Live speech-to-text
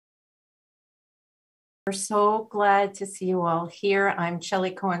so glad to see you all here. I'm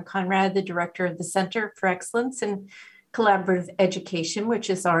Shelley Cohen-Conrad, the Director of the Center for Excellence in Collaborative Education, which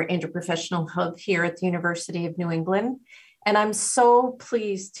is our interprofessional hub here at the University of New England. And I'm so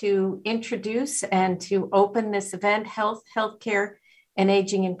pleased to introduce and to open this event, Health, Healthcare, and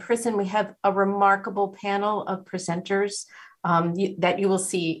Aging in Prison. We have a remarkable panel of presenters that you will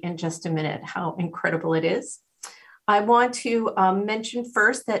see in just a minute, how incredible it is. I want to mention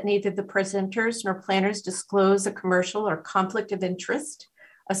first that neither the presenters nor planners disclose a commercial or conflict of interest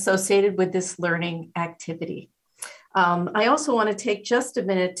associated with this learning activity. I also want to take just a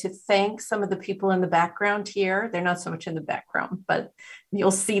minute to thank some of the people in the background here. They're not so much in the background, but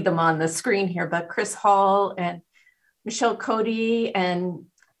you'll see them on the screen here. But Chris Hall and Michelle Cody and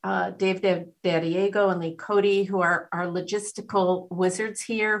Dave Diego and Lee Cody, who are our logistical wizards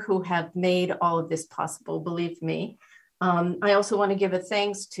here, who have made all of this possible, believe me. I also want to give a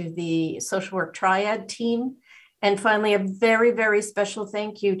thanks to the social work TRIAD team. And finally, a very, very special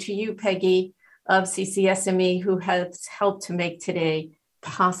thank you to you, Peggy, of CCSME, who has helped to make today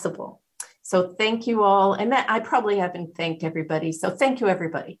possible. So thank you all. And that I probably haven't thanked everybody. So thank you,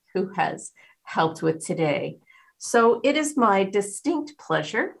 everybody who has helped with today. So it is my distinct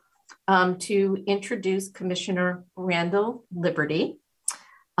pleasure to introduce Commissioner Randall Liberty.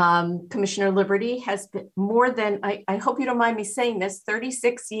 Commissioner Liberty has been more than, I hope you don't mind me saying this,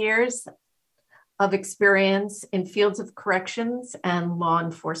 36 years of experience in fields of corrections and law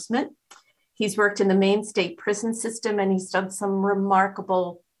enforcement. He's worked in the Maine state prison system, and he's done some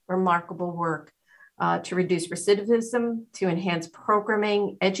remarkable work to reduce recidivism, to enhance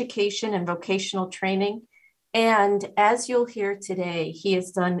programming, education, and vocational training. And as you'll hear today, he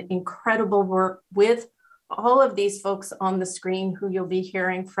has done incredible work with all of these folks on the screen who you'll be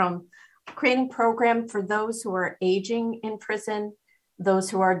hearing from, creating program for those who are aging in prison, those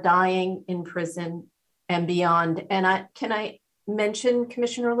who are dying in prison, and beyond. And can I mention,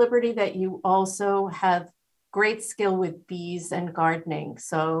 Commissioner Liberty, that you also have great skill with bees and gardening.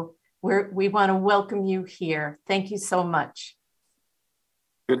 So we want to welcome you here. Thank you so much.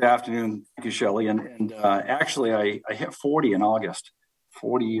 Good afternoon. Thank you, Shelley. And actually, I hit 40 in August,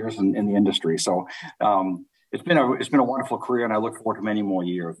 40 years in the industry. So it's been a wonderful career, and I look forward to many more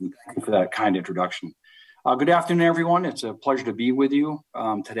years. And thank you for that kind introduction. Good afternoon, everyone. It's a pleasure to be with you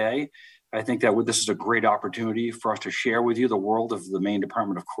today. I think that this is a great opportunity for us to share with you the world of the Maine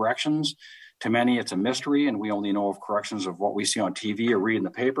Department of Corrections. To many, it's a mystery, and we only know of corrections of what we see on TV or read in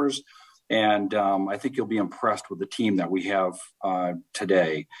the papers. And I think you'll be impressed with the team that we have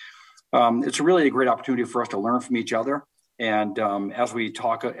today. It's really a great opportunity for us to learn from each other. And as we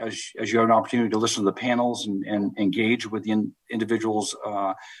talk, as you have an opportunity to listen to the panels and engage with the individuals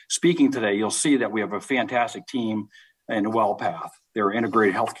speaking today, you'll see that we have a fantastic team in WellPath. They're an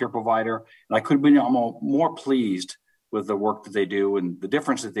integrated healthcare provider. And I couldn't be more pleased with the work that they do and the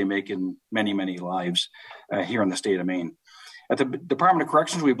difference that they make in many, many lives here in the state of Maine. At the Department of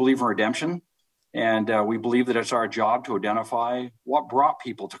Corrections, we believe in redemption, and we believe that it's our job to identify what brought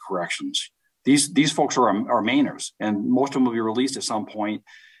people to corrections. These folks are Mainers, and most of them will be released at some point.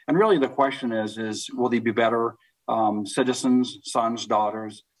 And really the question is will they be better citizens, sons,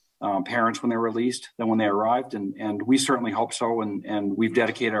 daughters, parents when they're released than when they arrived? And we certainly hope so, and we've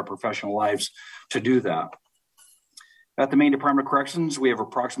dedicated our professional lives to do that. At the Maine Department of Corrections, we have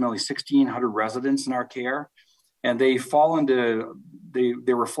approximately 1,600 residents in our care. And they fall into, they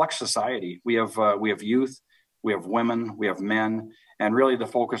reflect society. We have youth, we have women, we have men, and really the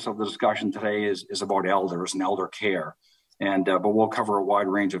focus of the discussion today is about elders and elder care. And but we'll cover a wide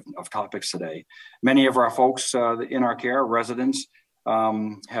range of topics today. Many of our folks in our care, residents,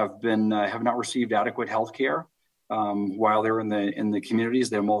 have not received adequate health care while they're in the communities.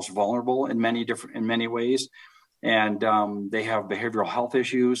 They're most vulnerable in many ways, and they have behavioral health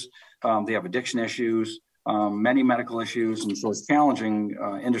issues. They have addiction issues. Many medical issues, and so it's a challenging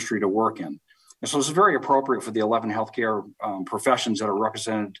industry to work in. And so it's very appropriate for the 11 healthcare professions that are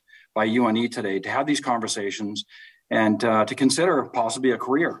represented by UNE today to have these conversations and to consider possibly a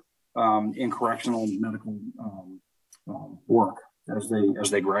career in correctional medical work as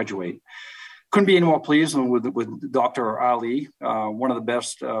they graduate. Couldn't be any more pleased with Dr. Ali, one of the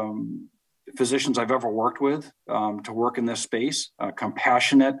best physicians I've ever worked with to work in this space,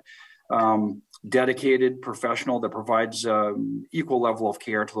 compassionate, dedicated professional that provides equal level of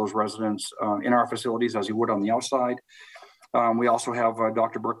care to those residents in our facilities as you would on the outside. We also have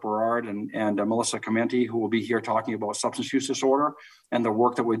Dr. Brooke Berard and Melissa Comenti, who will be here talking about substance use disorder and the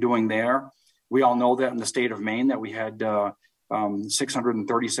work that we're doing there. We all know that in the state of Maine that we had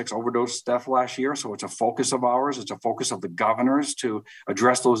 636 overdose deaths last year. So it's a focus of ours. It's a focus of the governors to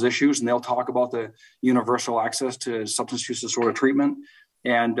address those issues. And they'll talk about the universal access to substance use disorder treatment.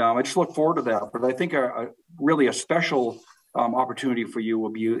 And I just look forward to that. But I think really a special opportunity for you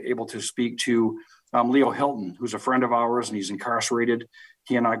will be able to speak to Leo Hilton, who's a friend of ours, and he's incarcerated.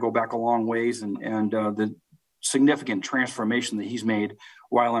 He and I go back a long ways, and the significant transformation that he's made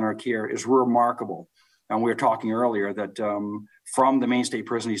while in our care is remarkable. And we were talking earlier that from the Maine State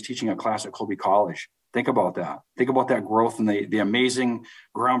Prison, he's teaching a class at Colby College. Think about that. Think about that growth and the amazing,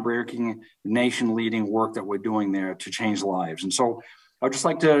 groundbreaking, nation-leading work that we're doing there to change lives. And so I'd just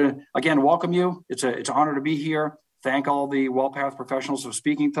like to, again, welcome you. It's an honor to be here. Thank all the WellPath professionals for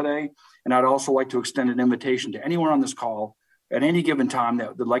speaking today. And I'd also like to extend an invitation to anyone on this call at any given time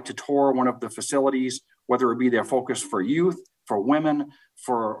that would like to tour one of the facilities, whether it be their focus for youth, for women,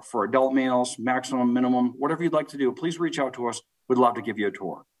 for adult males, maximum, minimum, whatever you'd like to do, please reach out to us. We'd love to give you a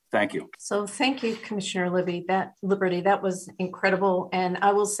tour. Thank you. So thank you, Commissioner Liberty. That was incredible. And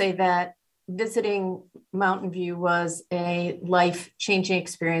I will say that visiting Mountain View was a life-changing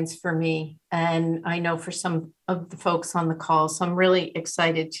experience for me. And I know for some of the folks on the call, so I'm really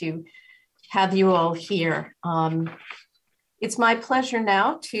excited to have you all here. It's my pleasure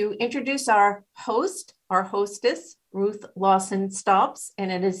now to introduce our hostess, Ruth Lawson-Stops,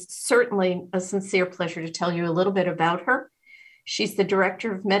 and it is certainly a sincere pleasure to tell you a little bit about her. She's the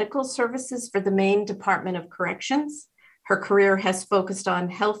Director of Medical Services for the Maine Department of Corrections. Her career has focused on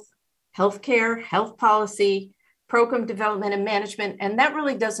healthcare, health policy, program development and management, and that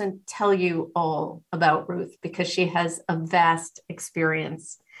really doesn't tell you all about Ruth because she has a vast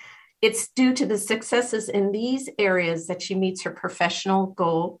experience. It's due to the successes in these areas that she meets her professional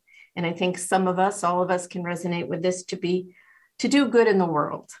goal. And I think all of us can resonate with this to do good in the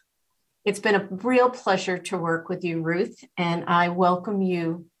world. It's been a real pleasure to work with you, Ruth, and I welcome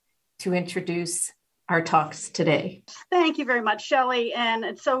you to introduce our talks today. Thank you very much, Shelley. And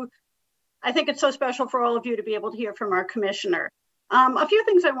I think it's so special for all of you to be able to hear from our commissioner. A few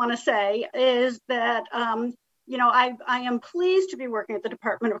things I want to say is that, I am pleased to be working at the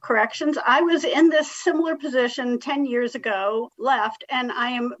Department of Corrections. I was in this similar position 10 years ago, left, and I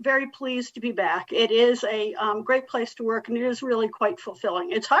am very pleased to be back. It is a great place to work, and it is really quite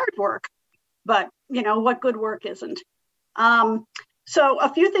fulfilling. It's hard work, but what good work isn't? So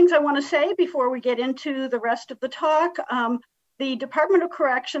a few things I want to say before we get into the rest of the talk. The Department of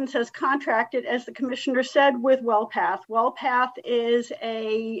Corrections has contracted, as the commissioner said, with WellPath. WellPath is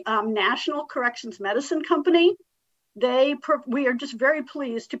a national corrections medicine company. We are just very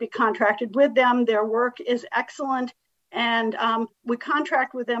pleased to be contracted with them. Their work is excellent, and we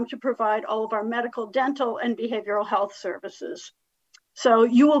contract with them to provide all of our medical, dental, and behavioral health services. So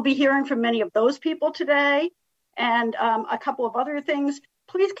you will be hearing from many of those people today, and a couple of other things.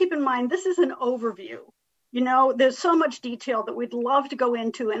 Please keep in mind, this is an overview. There's so much detail that we'd love to go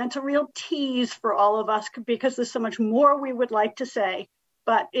into, and it's a real tease for all of us because there's so much more we would like to say,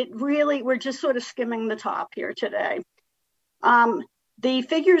 but we're just sort of skimming the top here today. The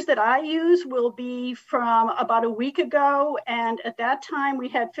figures that I use will be from about a week ago, and at that time we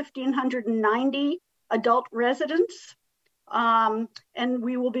had 1,590 adult residents, and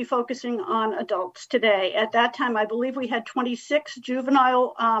we will be focusing on adults today. At that time, I believe we had 26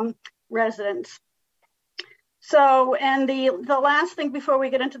 juvenile residents. So, and the last thing before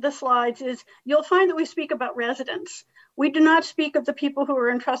we get into the slides is you'll find that we speak about residents. We do not speak of the people who are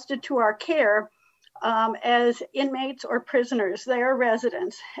entrusted to our care as inmates or prisoners. They are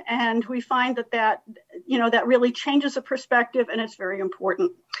residents. And we find that really changes the perspective, and it's very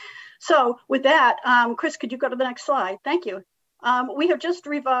important. So with that, Chris, could you go to the next slide? Thank you. We have just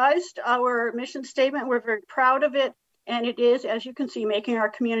revised our mission statement. We're very proud of it. And it is, as you can see, making our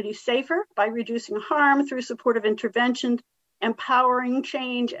community safer by reducing harm through supportive interventions, empowering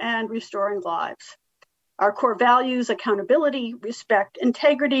change, and restoring lives. Our core values: accountability, respect,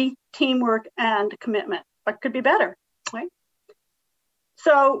 integrity, teamwork, and commitment. What could be better, right?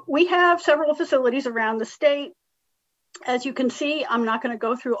 So we have several facilities around the state. As you can see, I'm not going to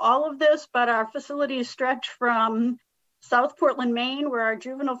go through all of this, but our facilities stretch from South Portland, Maine, where our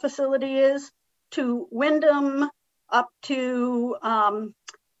juvenile facility is, to Wyndham, up to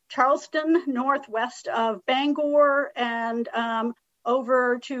Charleston, northwest of Bangor, and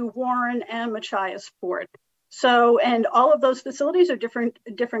over to Warren and Machiasport. So, and all of those facilities are different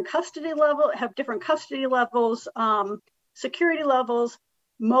custody level, have different custody levels, security levels.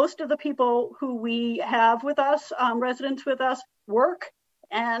 Most of the people who we have with us, residents with us, work.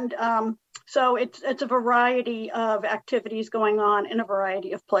 And so it's a variety of activities going on in a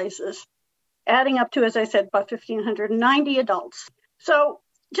variety of places. adding up to, as I said, about 1,590 adults. So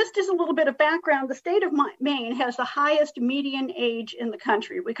just as a little bit of background, the state of Maine has the highest median age in the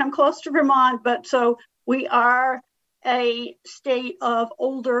country. We come close to Vermont, but so we are a state of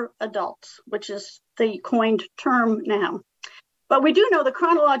older adults, which is the coined term now. But we do know the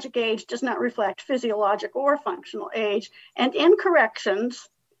chronologic age does not reflect physiologic or functional age. And in corrections,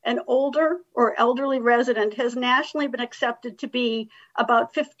 an older or elderly resident has nationally been accepted to be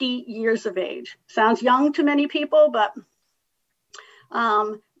about 50 years of age. Sounds young to many people, but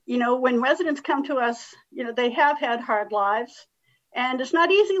you know, when residents come to us, you know, they have had hard lives, and it's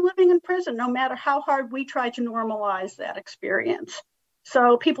not easy living in prison, no matter how hard we try to normalize that experience.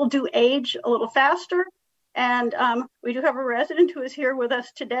 So people do age a little faster. And we do have a resident who is here with us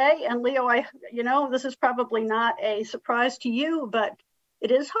today. And Leo, you know, this is probably not a surprise to you, but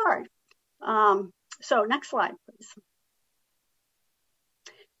it is hard. So next slide, please.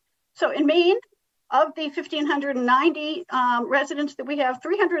 So in Maine, of the 1,590 residents that we have,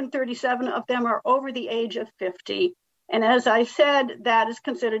 337 of them are over the age of 50. And as I said, that is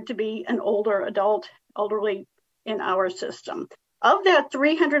considered to be an older adult, elderly in our system. Of that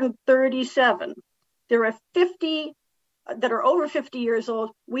 337, there are 50 that are over 50 years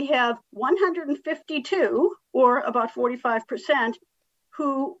old. We have 152, or about 45%,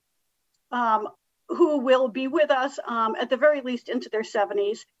 who will be with us at the very least into their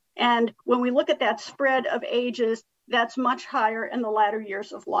 70s. And when we look at that spread of ages, that's much higher in the latter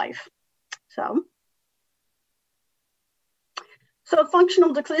years of life. So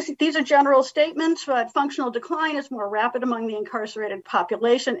functional decline, these are general statements, but functional decline is more rapid among the incarcerated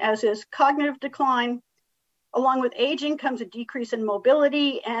population, as is cognitive decline. Along with aging comes a decrease in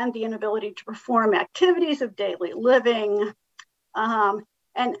mobility and the inability to perform activities of daily living.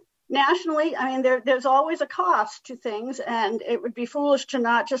 And nationally, I mean, there's always a cost to things, and it would be foolish to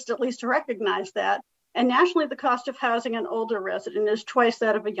not just at least recognize that. And nationally, the cost of housing an older resident is twice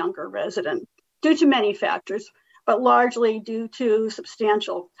that of a younger resident, due to many factors, but largely due to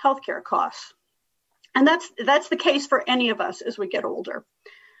substantial healthcare costs. And that's the case for any of us as we get older.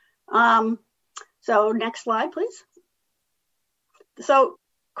 So next slide, please. So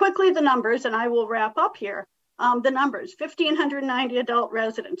quickly, the numbers, and I will wrap up here. The numbers: 1,590 adult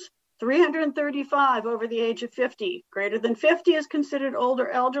residents, 335 over the age of 50. Greater than 50 is considered older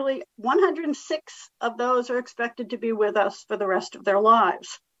elderly. 106 of those are expected to be with us for the rest of their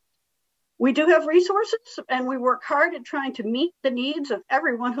lives. We do have resources, and we work hard at trying to meet the needs of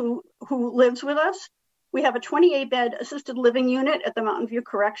everyone who lives with us. We have a 28-bed assisted living unit at the Mountain View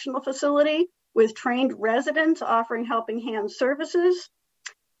Correctional Facility with trained residents offering helping hand services.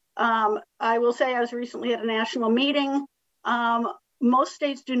 I will say I was recently at a national meeting. Most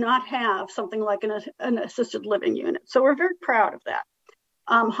states do not have something like an assisted living unit, so we're very proud of that.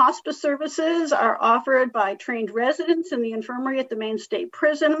 Hospice services are offered by trained residents in the infirmary at the Maine State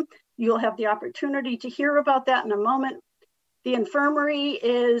Prison. You'll have the opportunity to hear about that in a moment. The infirmary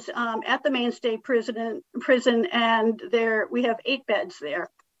is at the Maine State Prison, and we have 8 beds there.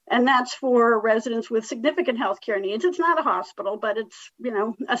 And that's for residents with significant healthcare needs. It's not a hospital, but it's, you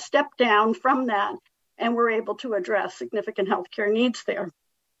know, a step down from that. And we're able to address significant healthcare needs there.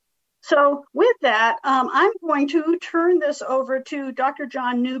 So with that, I'm going to turn this over to Dr.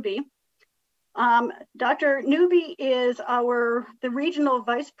 John Newby. Dr. Newby is the regional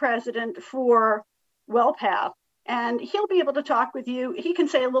vice president for WellPath, and he'll be able to talk with you. He can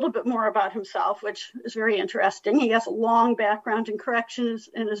say a little bit more about himself, which is very interesting. He has a long background in corrections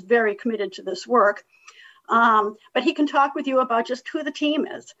and is very committed to this work. But he can talk with you about just who the team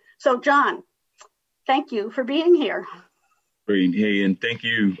is. So John, thank you for being here. Great. Hey, and thank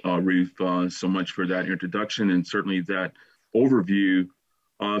you, Ruth, so much for that introduction and certainly that overview.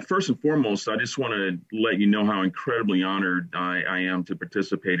 First and foremost, I just want to let you know how incredibly honored I am to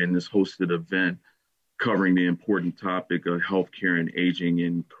participate in this hosted event covering the important topic of healthcare and aging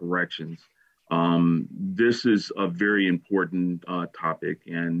in corrections. This is a very important topic.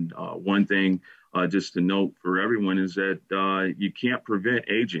 And one thing just to note for everyone is that you can't prevent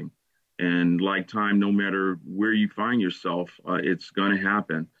aging. And like time, no matter where you find yourself, it's going to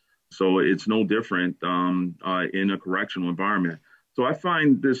happen. So it's no different in a correctional environment. So I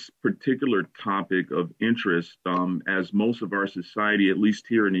find this particular topic of interest as most of our society, at least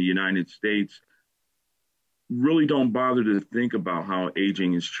here in the United States, really don't bother to think about how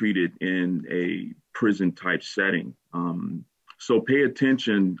aging is treated in a prison type setting. So pay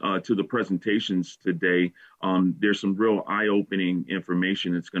attention to the presentations today. There's some real eye-opening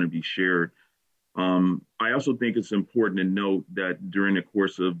information that's going to be shared. I also think it's important to note that during the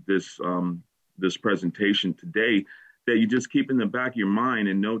course of this presentation today, that you just keep in the back of your mind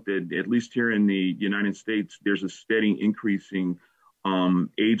and note that at least here in the United States, there's a steady increasing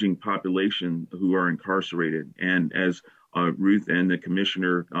aging population who are incarcerated. And as Ruth and the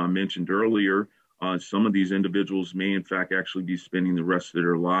commissioner mentioned earlier, some of these individuals may in fact actually be spending the rest of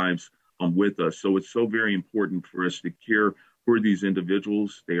their lives with us. So it's so very important for us to care for these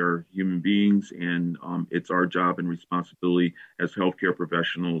individuals. They are human beings, and it's our job and responsibility as healthcare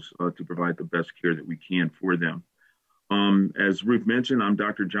professionals to provide the best care that we can for them. As Ruth mentioned, I'm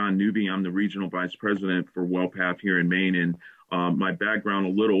Dr. John Newby. I'm the Regional Vice President for WellPath here in Maine. And my background a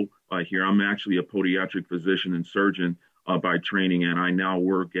little here, I'm actually a podiatric physician and surgeon by training, and I now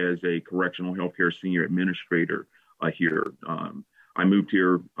work as a correctional healthcare senior administrator here. I moved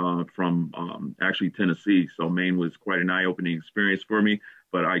here from actually Tennessee, so Maine was quite an eye-opening experience for me,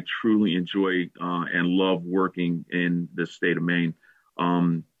 but I truly enjoy and love working in the state of Maine.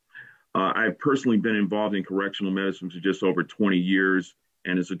 I've personally been involved in correctional medicine for just over 20 years,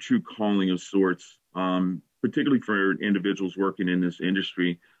 and it's a true calling of sorts, particularly for individuals working in this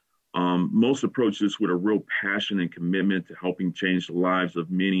industry. Most approach this with a real passion and commitment to helping change the lives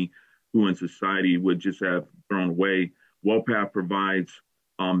of many who in society would just have thrown away. WellPath provides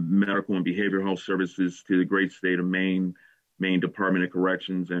medical and behavioral health services to the great state of Maine, Maine Department of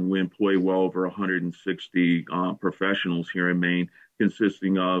Corrections, and we employ well over 160 professionals here in Maine,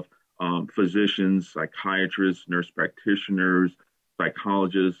 consisting of physicians, psychiatrists, nurse practitioners,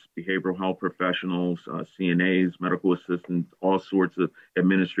 psychologists, behavioral health professionals, CNAs, medical assistants, all sorts of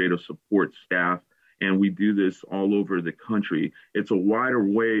administrative support staff. And we do this all over the country. It's a wide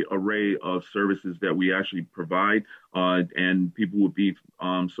array of services that we actually provide. And people would be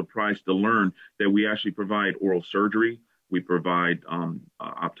surprised to learn that we actually provide oral surgery. We provide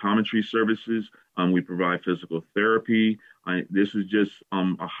optometry services. We provide physical therapy. This is just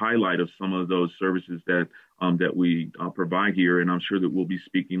a highlight of some of those services that that we provide here. And I'm sure that we'll be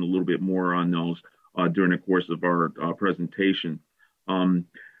speaking a little bit more on those during the course of our presentation.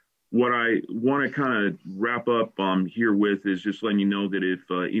 What I want to kind of wrap up here with is just letting you know that if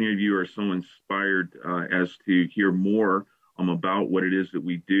any of you are so inspired as to hear more about what it is that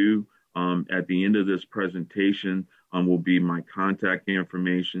we do, at the end of this presentation will be my contact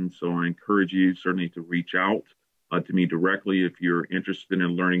information. So I encourage you certainly to reach out to me directly if you're interested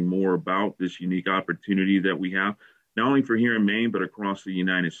in learning more about this unique opportunity that we have, not only for here in Maine, but across the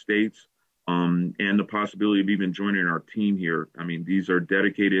United States. And the possibility of even joining our team here. I mean, these are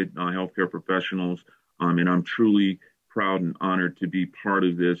dedicated healthcare professionals, and I'm truly proud and honored to be part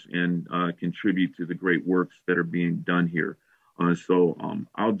of this and contribute to the great works that are being done here. So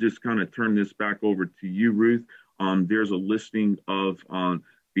I'll just kind of turn this back over to you, Ruth. There's a listing of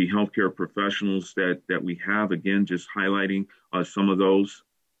the healthcare professionals that we have, again, just highlighting some of those.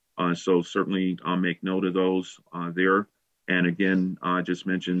 So certainly make note of those there. And again, I just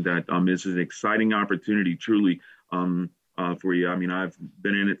mentioned that this is an exciting opportunity, truly, for you. I mean, I've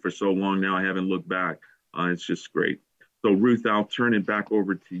been in it for so long now, I haven't looked back. It's just great. So Ruth, I'll turn it back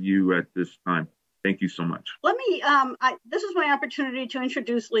over to you at this time. Thank you so much. Let me, this is my opportunity to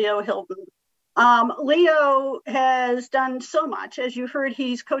introduce Leo Hilton. Leo has done so much. As you heard,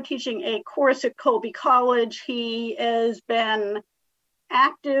 he's co-teaching a course at Colby College. He has been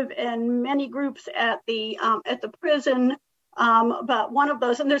active in many groups at the prison. But one of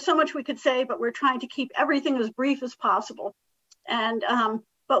those, and there's so much we could say, but we're trying to keep everything as brief as possible. And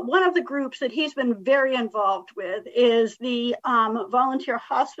but one of the groups that he's been very involved with is the volunteer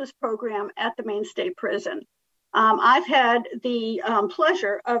hospice program at the Maine State Prison. I've had the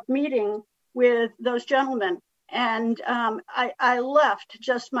pleasure of meeting with those gentlemen, and I left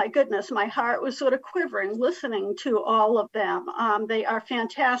just, my goodness, my heart was sort of quivering listening to all of them. They are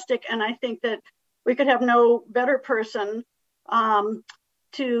fantastic, and I think that we could have no better person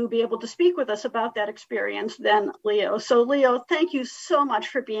to be able to speak with us about that experience than Leo. So Leo, thank you so much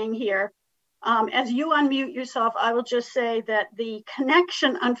for being here. As you unmute yourself, I will just say that the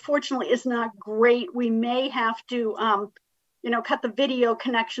connection, unfortunately, is not great. We may have to, cut the video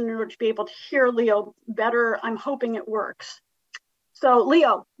connection in order to be able to hear Leo better. I'm hoping it works. So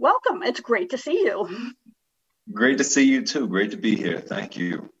Leo, welcome. It's great to see you. Great to see you too. Great to be here. Thank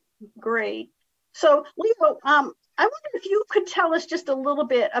you. Great. So Leo, I wonder if you could tell us just a little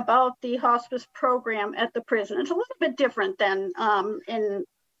bit about the hospice program at the prison. It's a little bit different than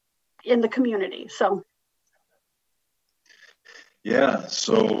in the community. So. Yeah,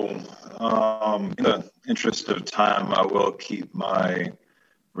 so in the interest of time, I will keep my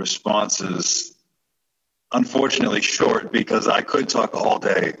responses, unfortunately, short, because I could talk all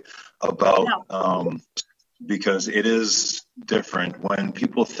day about, because it is different. When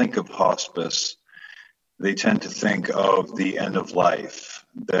people think of hospice, they tend to think of the end of life,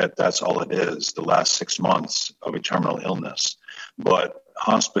 that that's all it is, the last 6 months of a terminal illness. But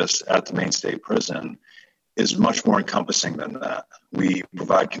hospice at the Maine State Prison is much more encompassing than that. We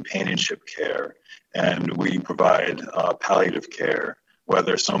provide companionship care, and we provide palliative care,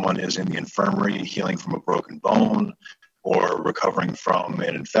 whether someone is in the infirmary healing from a broken bone or recovering from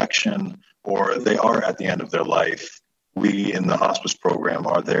an infection, or they are at the end of their life. We in the hospice program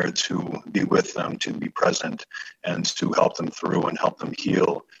are there to be with them, to be present, and to help them through and help them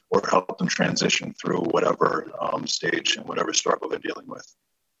heal or help them transition through whatever stage and whatever struggle they're dealing with.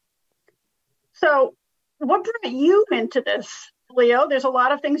 So what brought you into this, Leo? There's a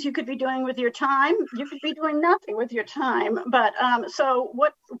lot of things you could be doing with your time. You could be doing nothing with your time. But so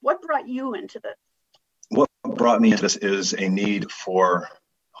what brought you into this? What brought me into this is a need for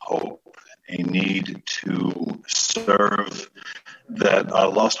hope, a need to serve that I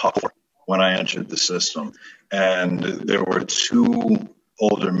lost hope for when I entered the system. And there were two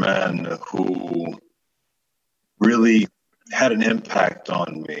older men who really had an impact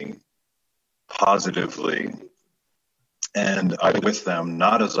on me positively. And I was with them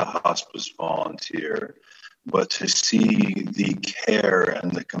not as a hospice volunteer, but to see the care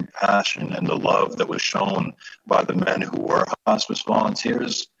and the compassion and the love that was shown by the men who were hospice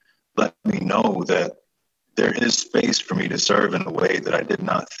volunteers let me know that there is space for me to serve in a way that I did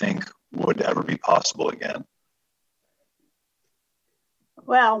not think would ever be possible again.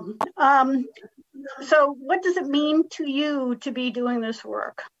 Well, so what does it mean to you to be doing this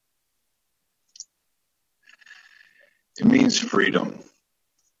work? It means freedom.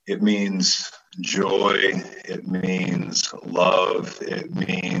 It means joy. It means love. It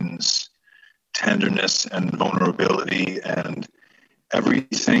means tenderness and vulnerability and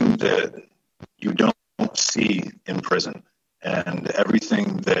everything that you don't see in prison, and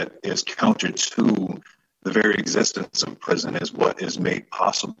everything that is counter to the very existence of prison is what is made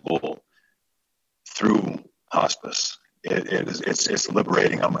possible through hospice. It's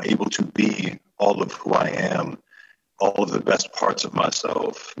liberating. I'm able to be all of who I am, all of the best parts of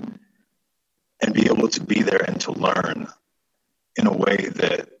myself, and be able to be there and to learn in a way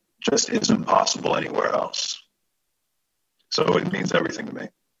that just isn't possible anywhere else. So it means everything to me.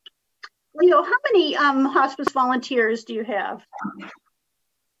 Leo, how many hospice volunteers do you have?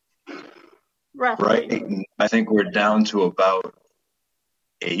 Roughly. Right. I think we're down to about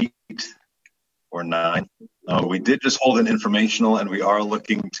 8 or 9. We did just hold an informational, and we are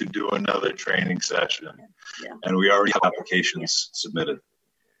looking to do another training session. Yeah. And we already have applications submitted.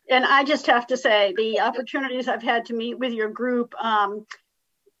 And I just have to say, the opportunities I've had to meet with your group,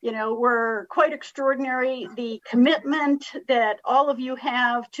 were quite extraordinary. The commitment that all of you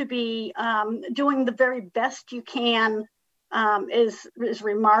have to be doing the very best you can is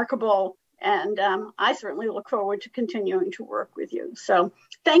remarkable. And I certainly look forward to continuing to work with you. So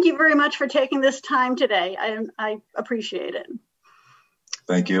thank you very much for taking this time today. I appreciate it.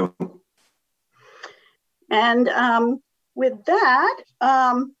 Thank you. And with that,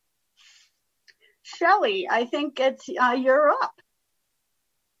 Shelley, I think it's you're up.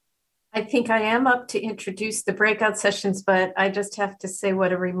 I think I am up to introduce the breakout sessions, but I just have to say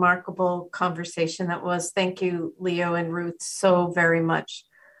what a remarkable conversation that was. Thank you, Leo and Ruth, so very much.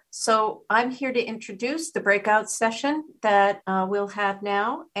 So I'm here to introduce the breakout session that we'll have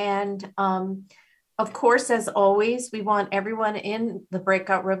now. And of course, as always, we want everyone in the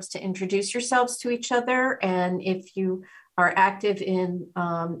breakout rooms to introduce yourselves to each other. And if you are active in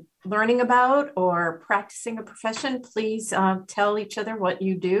learning about or practicing a profession, please tell each other what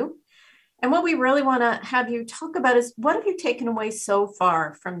you do. And what we really want to have you talk about is, what have you taken away so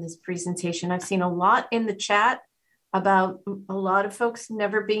far from this presentation? I've seen a lot in the chat about a lot of folks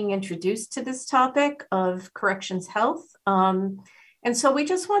never being introduced to this topic of corrections health. And so we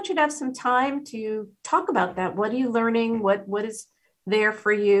just want you to have some time to talk about that. What are you learning? What is there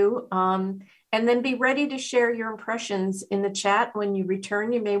for you? And then be ready to share your impressions in the chat. When you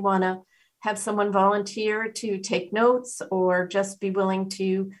return, you may want to have someone volunteer to take notes, or just be willing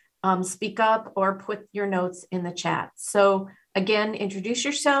to speak up or put your notes in the chat. So again, introduce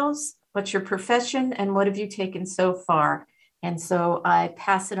yourselves, what's your profession, and what have you taken so far? And so I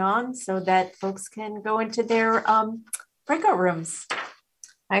pass it on so that folks can go into their breakout rooms.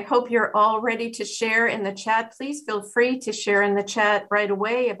 I hope you're all ready to share in the chat. Please feel free to share in the chat right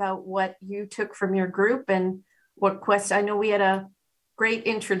away about what you took from your group and what questions. I know we had a great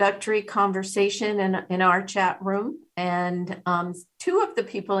introductory conversation in our chat room, and 2 of the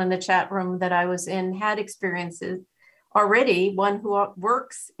people in the chat room that I was in had experiences already, one who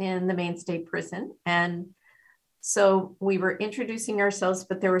works in the Maine State Prison, and So we were introducing ourselves,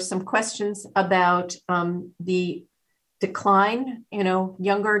 but there were some questions about the decline,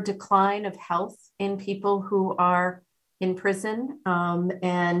 younger decline of health in people who are in prison,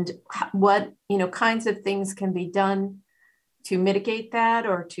 and what, kinds of things can be done to mitigate that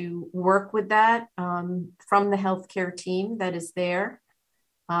or to work with that from the healthcare team that is there.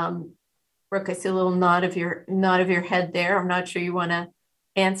 Brooke, I see a little nod of your head there. I'm not sure you want to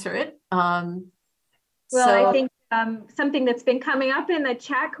answer it. I think something that's been coming up in the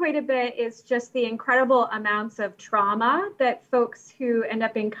chat quite a bit is just the incredible amounts of trauma that folks who end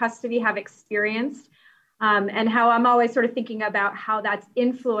up in custody have experienced, and how I'm always sort of thinking about how that's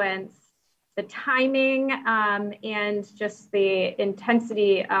influenced the timing and just the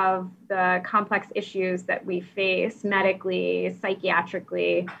intensity of the complex issues that we face medically,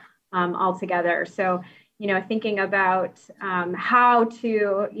 psychiatrically, altogether. So, thinking about how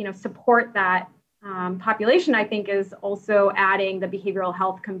to, support that population, I think, is also adding the behavioral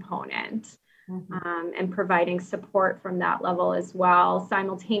health component, and providing support from that level as well,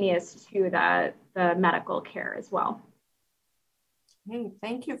 simultaneous to the medical care as well. Hey,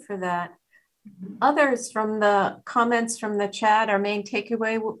 thank you for that. Others from the comments from the chat, our main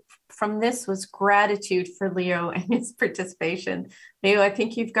takeaway from this was gratitude for Leo and his participation. Leo, I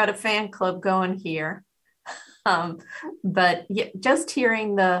think you've got a fan club going here. But just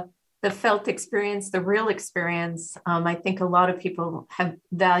hearing the felt experience, the real experience, I think a lot of people have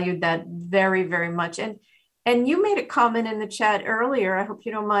valued that very, very much. And you made a comment in the chat earlier, I hope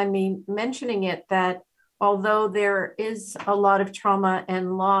you don't mind me mentioning it, that although there is a lot of trauma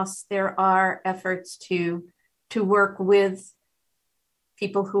and loss, there are efforts to work with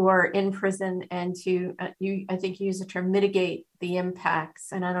people who are in prison and to, I think you use the term, mitigate the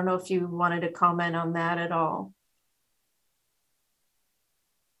impacts. And I don't know if you wanted to comment on that at all.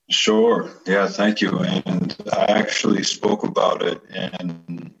 Sure. Yeah, thank you. And I actually spoke about it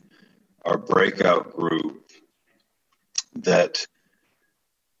in our breakout group that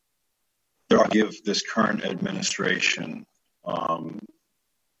I give this current administration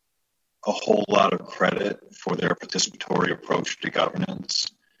a whole lot of credit for their participatory approach to governance,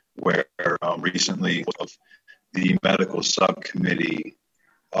 where recently of the medical subcommittee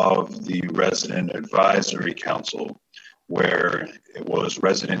of the Resident Advisory Council, where it was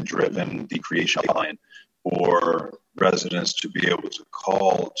resident-driven, the creation line for residents to be able to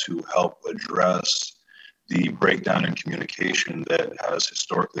call to help address the breakdown in communication that has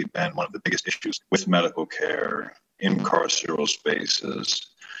historically been one of the biggest issues with medical care in carceral spaces.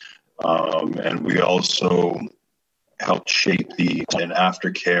 And we also helped shape an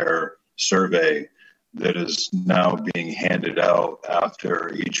aftercare survey that is now being handed out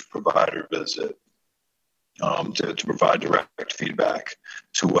after each provider visit to provide direct feedback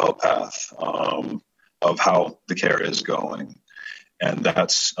to WellPath of how the care is going. And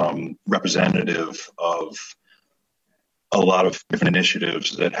that's representative of a lot of different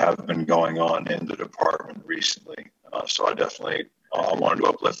initiatives that have been going on in the department recently. So I definitely wanted to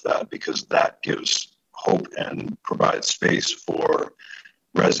uplift that, because that gives hope and provides space for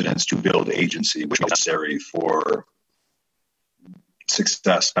residents to build agency, which is necessary for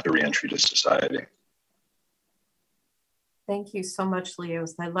success after reentry to society. Thank you so much, Leo.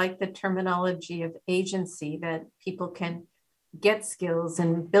 I like the terminology of agency, that people can get skills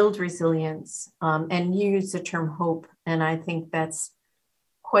and build resilience, and use the term hope. And I think that's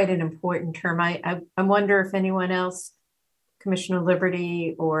quite an important term. I wonder if anyone else, Commissioner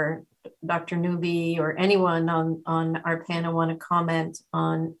Liberty or Dr. Newby or anyone on our panel, want to comment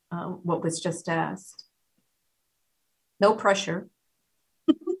on what was just asked. No pressure.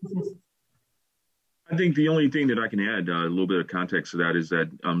 I think the only thing that I can add a little bit of context to that is that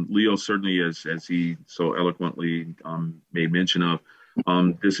Leo certainly, as he so eloquently made mention of,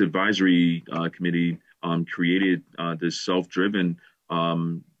 this advisory committee created this self-driven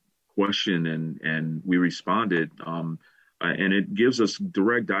question, and we responded, and it gives us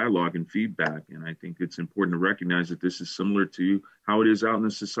direct dialogue and feedback. And I think it's important to recognize that this is similar to how it is out in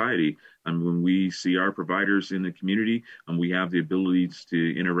the society. And when we see our providers in the community, we have the abilities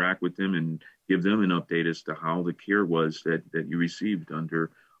to interact with them and give them an update as to how the care was that you received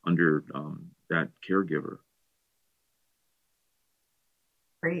under that caregiver.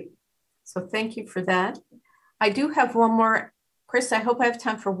 Great. So thank you for that. I do have one more. Chris, I hope I have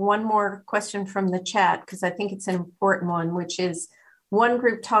time for one more question from the chat, because I think it's an important one, which is, one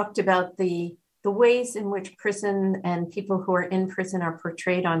group talked about the ways in which prison and people who are in prison are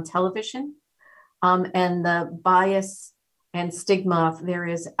portrayed on television, and the bias and stigma there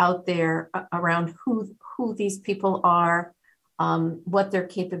is out there around who these people are, what their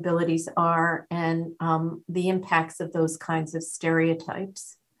capabilities are, and the impacts of those kinds of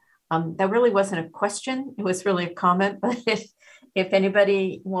stereotypes. That really wasn't a question, it was really a comment, but if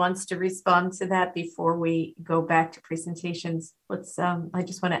anybody wants to respond to that before we go back to presentations, let's, I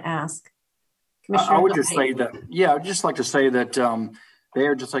just want to ask. I would just say that, yeah, I'd just like to say that they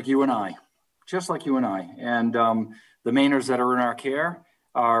are just like you and I, just like you and I. And the Mainers that are in our care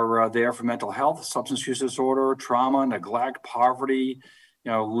are there for mental health, substance use disorder, trauma, neglect, poverty,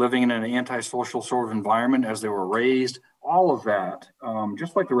 you know, living in an antisocial sort of environment as they were raised, all of that,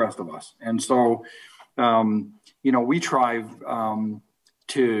 just like the rest of us. And so, you know, we try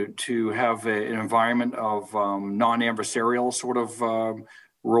to have an environment of non-adversarial sort of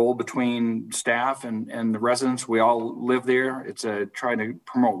role between staff and the residents. We all live there. It's trying to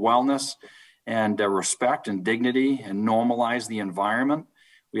promote wellness and respect and dignity and normalize the environment.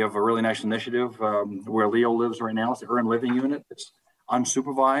 We have a really nice initiative where Leo lives right now. It's the Earned Living Unit. It's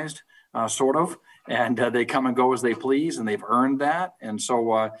unsupervised, sort of, and they come and go as they please, and they've earned that. And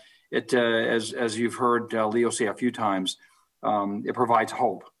so as you've heard Leo say a few times, it provides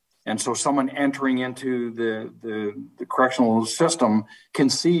hope. And so someone entering into the correctional system can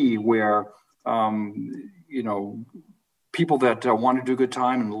see where, you know, people that want to do good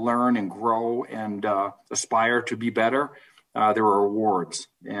time and learn and grow and aspire to be better, there are rewards.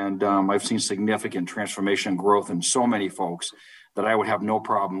 And I've seen significant transformation and growth in so many folks that I would have no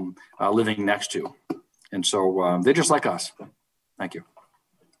problem living next to. And so they're just like us. Thank you.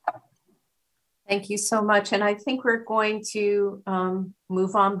 Thank you so much. And I think we're going to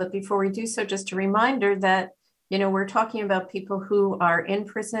move on. But before we do so, just a reminder that, you know, we're talking about people who are in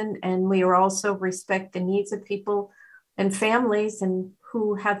prison, and we are also respect the needs of people and families and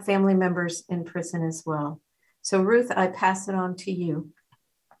who have family members in prison as well. So Ruth, I pass it on to you.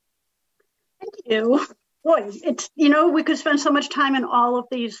 Thank you. Boy, it's, you know, we could spend so much time in all of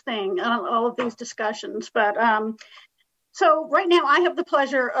these things, all of these discussions, but so right now I have the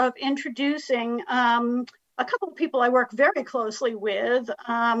pleasure of introducing a couple of people I work very closely with.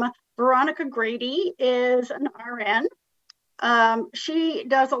 Veronica Grady is an RN. She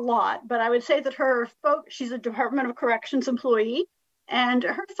does a lot, but I would say that she's a Department of Corrections employee, and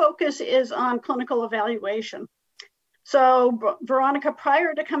her focus is on clinical evaluation. So Veronica,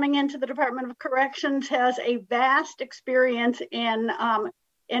 prior to coming into the Department of Corrections, has a vast experience in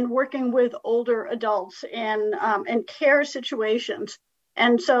working with older adults in care situations.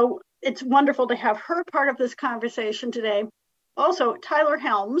 And so it's wonderful to have her part of this conversation today. Also, Tyler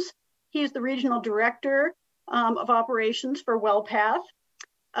Helms, he's the Regional Director of Operations for WellPath,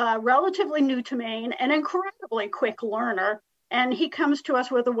 relatively new to Maine, an incredibly quick learner, and he comes to us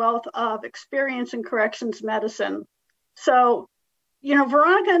with a wealth of experience in corrections medicine. So, you know,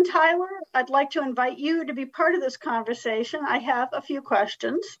 Veronica and Tyler, I'd like to invite you to be part of this conversation. I have a few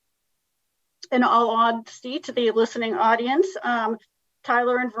questions. In all honesty to the listening audience,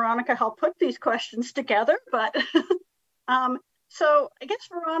 Tyler and Veronica helped put these questions together, but so I guess,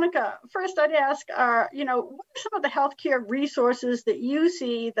 Veronica, first I'd ask, you know, what are some of the healthcare resources that you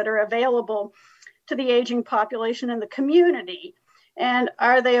see that are available to the aging population in the community? And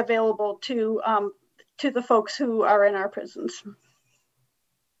are they available to the folks who are in our prisons?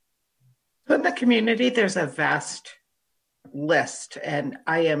 In the community, there's a vast list, and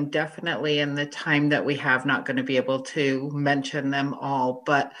I am definitely, in the time that we have, not going to be able to mention them all,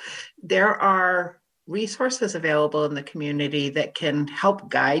 but there are resources available in the community that can help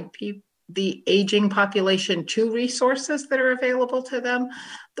guide the aging population to resources that are available to them.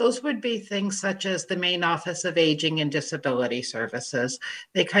 Those would be things such as the Maine Office of Aging and Disability Services.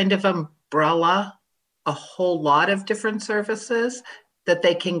 They kind of umbrella a whole lot of different services that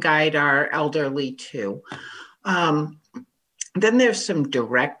they can guide our elderly to. Then there's some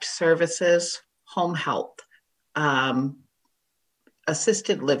direct services, home health,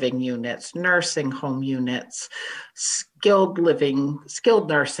 assisted living units, nursing home units, skilled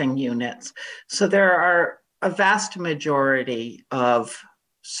nursing units. So there are a vast majority of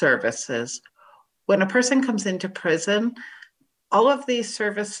services. When a person comes into prison, all of these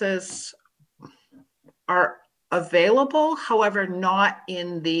services are available, however, not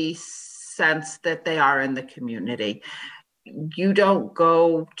in the sense that they are in the community. You don't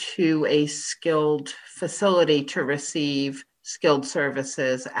go to a skilled facility to receive skilled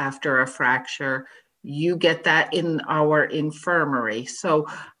services after a fracture. You get that in our infirmary. So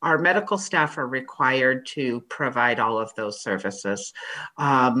our medical staff are required to provide all of those services.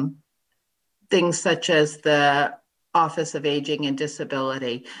 Things such as the Office of Aging and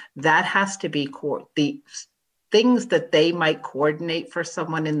Disability, that has to be the things that they might coordinate for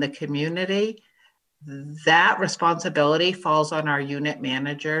someone in the community that responsibility falls on our unit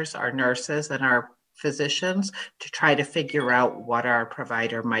managers, our nurses, and our physicians to try to figure out what our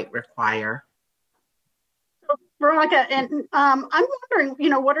provider might require. Veronica, and I'm wondering,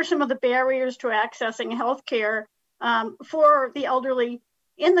 what are some of the barriers to accessing healthcare for the elderly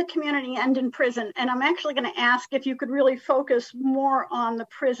in the community and in prison? And I'm actually going to ask if you could really focus more on the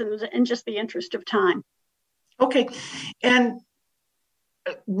prisons in just the interest of time. Okay, and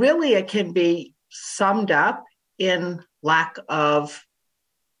really it can be summed up in lack of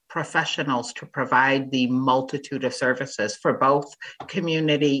professionals to provide the multitude of services for both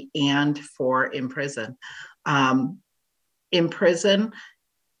community and for in prison. In prison,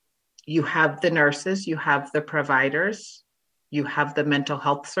 you have the nurses, you have the providers, you have the mental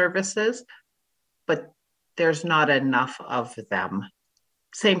health services, but there's not enough of them.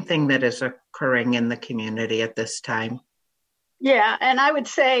 Same thing that is occurring in the community at this time. Yeah, and I would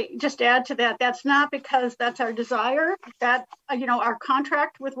say, just add to that, that's not because that's our desire. That, our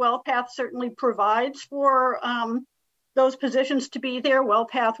contract with WellPath certainly provides for those positions to be there.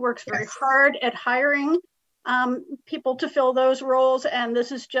 WellPath works very hard at hiring people to fill those roles. And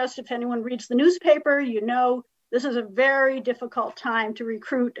this is just, if anyone reads the newspaper, this is a very difficult time to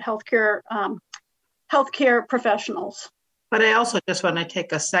recruit healthcare professionals. But I also just want to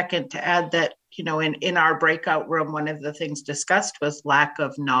take a second to add that, in our breakout room, one of the things discussed was lack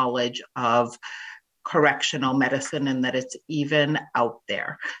of knowledge of correctional medicine and that it's even out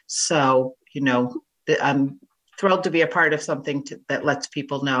there. So, I'm thrilled to be a part of something that lets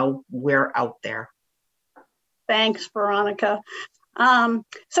people know we're out there. Thanks, Veronica.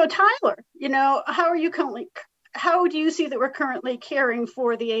 So Tyler, how do you see that we're currently caring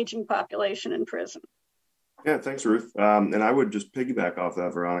for the aging population in prison? Yeah, thanks, Ruth. And I would just piggyback off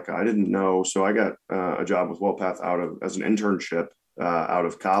that, Veronica. I didn't know. So I got a job with WellPath as an internship out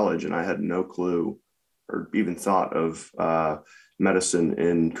of college, and I had no clue or even thought of medicine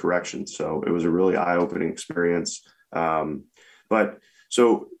in corrections. So it was a really eye-opening experience. But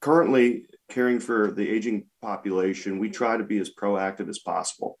so currently caring for the aging population, we try to be as proactive as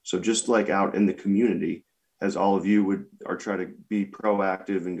possible. So just like out in the community, as all of you are trying to be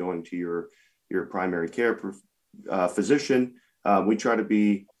proactive and going to your primary care physician. We try to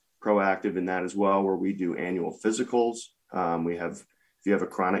be proactive in that as well, where we do annual physicals. If you have a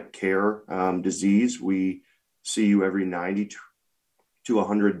chronic care disease, we see you every 90 to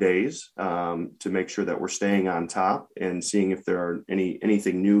 100 days to make sure that we're staying on top and seeing if there are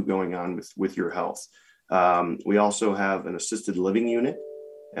anything new going on with your health. We also have an assisted living unit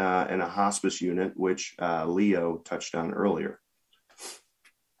and a hospice unit, which Leo touched on earlier.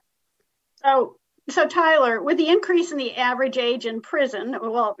 So Tyler, with the increase in the average age in prison,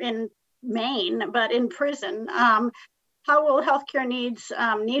 well, in Maine, but in prison, how will healthcare needs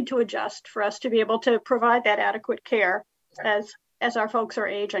need to adjust for us to be able to provide that adequate care as our folks are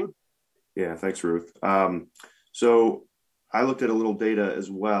aging? Yeah, thanks, Ruth. So I looked at a little data as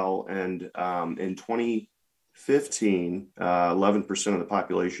well, and in 2015, 11% of the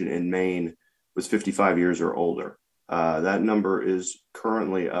population in Maine was 55 years or older. That number is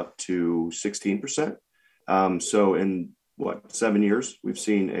currently up to 16%. So in 7 years, we've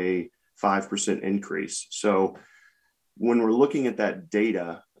seen a 5% increase. So when we're looking at that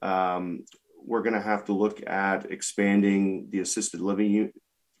data, we're going to have to look at expanding the assisted living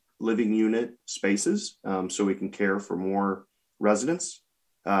unit spaces so we can care for more residents.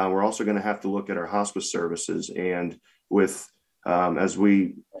 We're also going to have to look at our hospice services, and with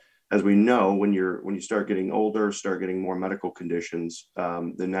as we know, when you start getting older, start getting more medical conditions,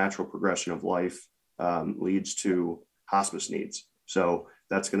 the natural progression of life leads to hospice needs. So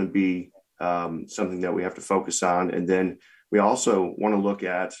that's going to be something that we have to focus on. And then we also want to look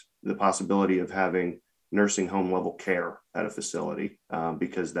at the possibility of having nursing home level care at a facility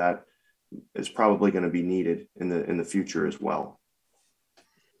because that is probably going to be needed in the future as well.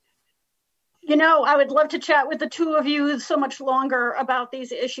 I would love to chat with the two of you so much longer about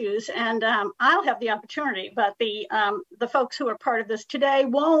these issues, and I'll have the opportunity, but the folks who are part of this today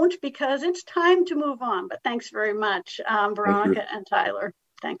won't, because it's time to move on. But thanks very much, Veronica and Tyler.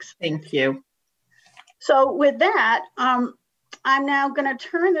 Thanks. Thank you. So with that, I'm now going to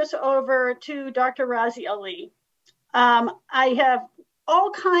turn this over to Dr. Razi Ali. I have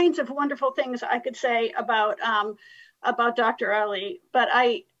all kinds of wonderful things I could say about Dr. Ali, but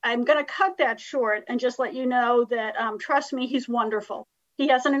I'm going to cut that short and just let you know that, trust me, he's wonderful. He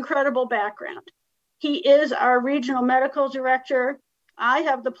has an incredible background. He is our regional medical director. I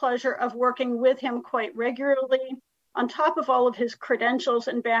have the pleasure of working with him quite regularly. On top of all of his credentials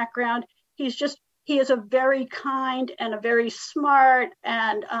and background, he's just He is a very kind and a very smart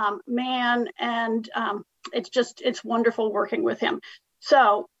and man, and it's wonderful working with him.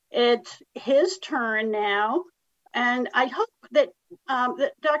 So it's his turn now, and I hope that,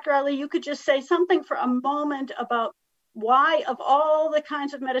 that Dr. Ali, you could just say something for a moment about why, of all the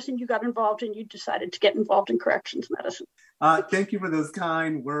kinds of medicine you got involved in, you decided to get involved in corrections medicine. Thank you for those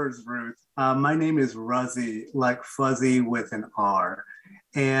kind words, Ruth. My name is Ruzzy, like fuzzy with an R.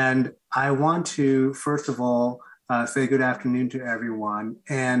 And I want to, first of all, say good afternoon to everyone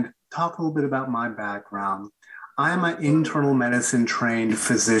and talk a little bit about my background. I am an internal medicine trained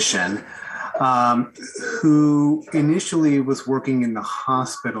physician who initially was working in the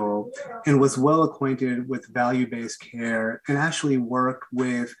hospital and was well acquainted with value-based care and actually worked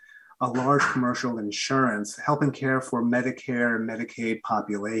with a large commercial insurance, helping care for Medicare and Medicaid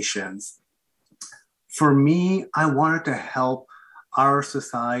populations. For me, I wanted to help our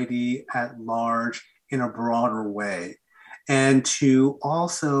society at large in a broader way, and to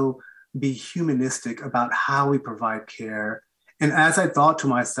also be humanistic about how we provide care. And as I thought to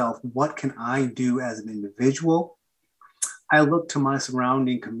myself, what can I do as an individual? I looked to my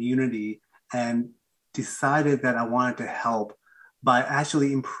surrounding community and decided that I wanted to help by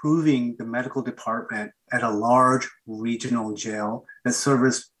actually improving the medical department at a large regional jail that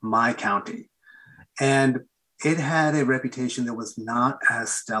serviced my county. And it had a reputation that was not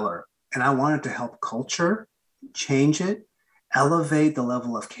as stellar. And I wanted to help culture, change it, elevate the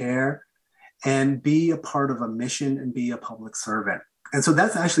level of care, and be a part of a mission and be a public servant. And so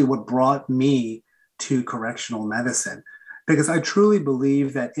that's actually what brought me to correctional medicine, because I truly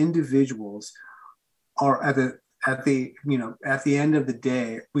believe that individuals are at the end of the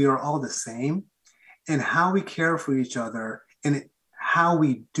day, we are all the same, and how we care for each other and how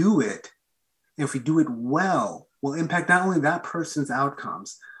we do it, if we do it well, will impact not only that person's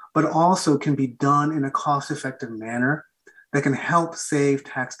outcomes, but also can be done in a cost-effective manner that can help save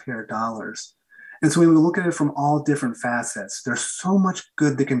taxpayer dollars. And so when we look at it from all different facets, there's so much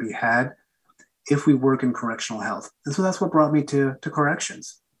good that can be had if we work in correctional health. And so that's what brought me to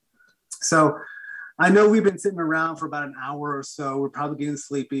corrections. So I know we've been sitting around for about an hour or so. We're probably getting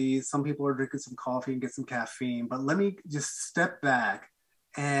sleepy. Some people are drinking some coffee and get some caffeine, but let me just step back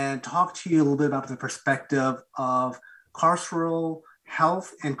and talk to you a little bit about the perspective of carceral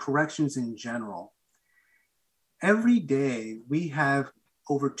health and corrections in general. Every day, we have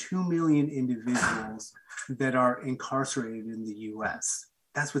over 2 million individuals that are incarcerated in the US.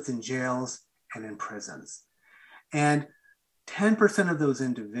 That's within jails and in prisons. And 10% of those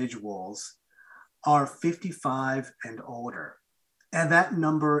individuals are 55 and older. And that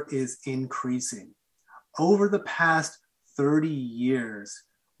number is increasing. Over the past 30 years,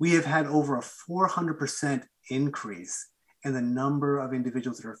 we have had over a 400% increase in the number of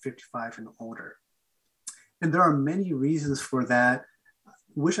individuals that are 55 and older. And there are many reasons for that,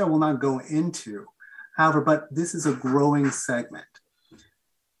 which I will not go into. However, but this is a growing segment.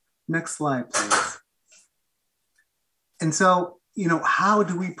 Next slide, please. And so, how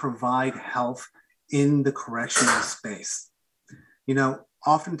do we provide health in the correctional space?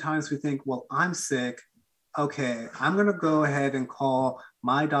 Oftentimes we think, well, I'm sick. Okay, I'm gonna go ahead and call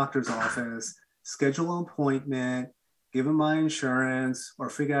my doctor's office, schedule an appointment, give them my insurance, or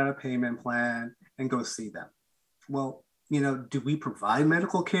figure out a payment plan and go see them. Well, do we provide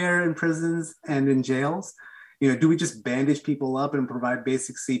medical care in prisons and in jails? Do we just bandage people up and provide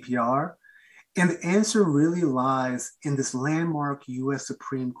basic CPR? And the answer really lies in this landmark US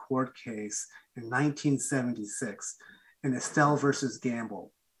Supreme Court case in 1976 in Estelle versus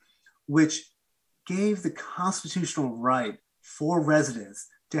Gamble, which gave the constitutional right for residents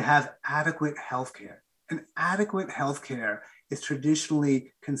to have adequate health care. And adequate health care is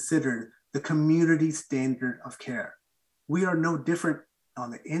traditionally considered the community standard of care. We are no different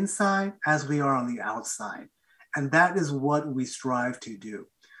on the inside as we are on the outside. And that is what we strive to do.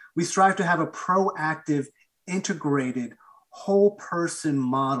 We strive to have a proactive, integrated, whole person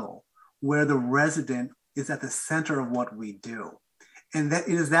model where the resident is at the center of what we do. And that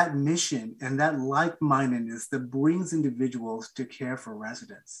it is that mission and that like-mindedness that brings individuals to care for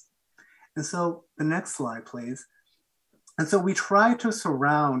residents. And so the next slide, please. And so we try to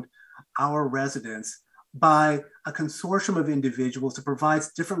surround our residents by a consortium of individuals that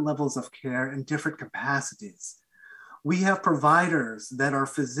provides different levels of care in different capacities. We have providers that are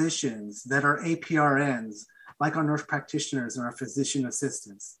physicians, that are APRNs, like our nurse practitioners and our physician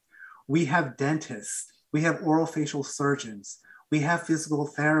assistants. We have dentists, we have oral-facial surgeons, we have physical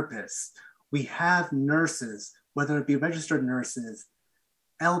therapists, we have nurses, whether it be registered nurses,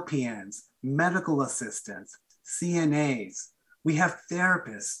 LPNs, medical assistants, CNAs, we have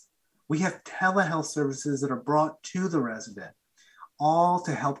therapists, We have telehealth services that are brought to the resident, all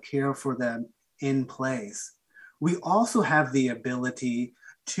to help care for them in place. We also have the ability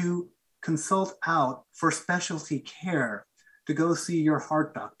to consult out for specialty care, to go see your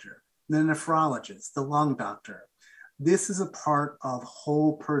heart doctor, the nephrologist, the lung doctor. This is a part of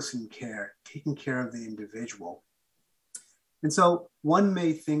whole person care, taking care of the individual. And so one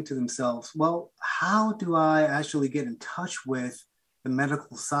may think to themselves, well, how do I actually get in touch with the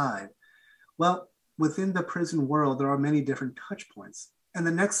medical side? Well, within the prison world, there are many different touch points. And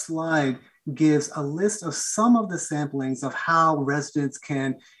the next slide gives a list of some of the samplings of how residents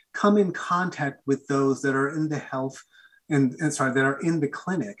can come in contact with those that are in the that are in the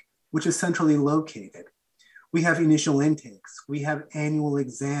clinic, which is centrally located. We have initial intakes, we have annual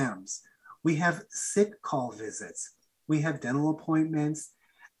exams, we have sick call visits, we have dental appointments,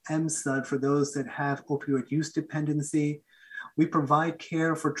 MSUD for those that have opioid use dependency. We provide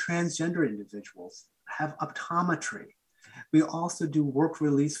care for transgender individuals, have optometry. We also do work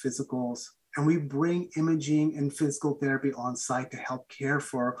release physicals, and we bring imaging and physical therapy on site to help care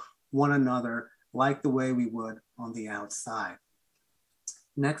for one another like the way we would on the outside.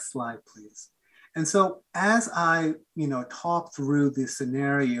 Next slide, please. And so as I talk through this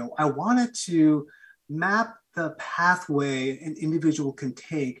scenario, I wanted to map the pathway an individual can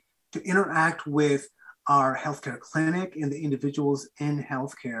take to interact with our healthcare clinic and the individuals in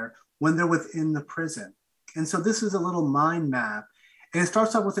healthcare when they're within the prison. And so this is a little mind map, and it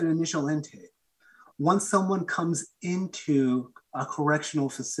starts off with an initial intake. Once someone comes into a correctional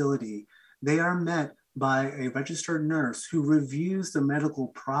facility, they are met by a registered nurse who reviews the medical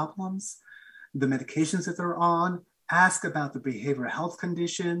problems, the medications that they're on, ask about the behavioral health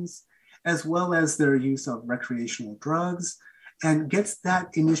conditions, as well as their use of recreational drugs, and gets that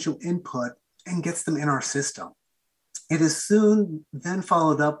initial input and gets them in our system. It is soon then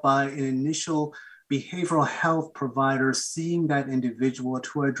followed up by an initial behavioral health provider seeing that individual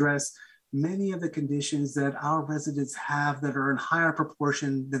to address many of the conditions that our residents have that are in higher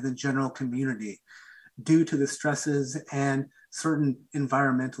proportion than the general community due to the stresses and certain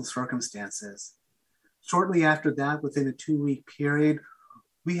environmental circumstances. Shortly after that, within a 2-week period,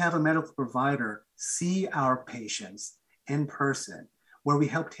 we have a medical provider see our patients in person, where we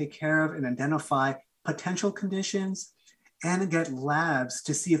help take care of and identify potential conditions and get labs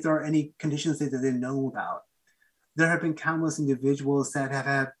to see if there are any conditions that they didn't know about. There have been countless individuals that have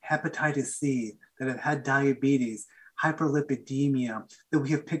had hepatitis C, that have had diabetes, hyperlipidemia, that we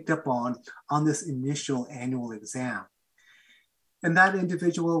have picked up on this initial annual exam. And that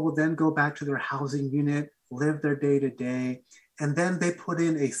individual will then go back to their housing unit, live their day-to-day, and then they put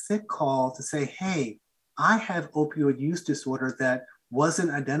in a sick call to say, hey, I have opioid use disorder that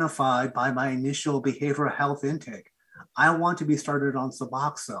wasn't identified by my initial behavioral health intake. I want to be started on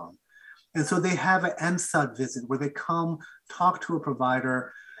Suboxone. And so they have an MSUD visit where they come talk to a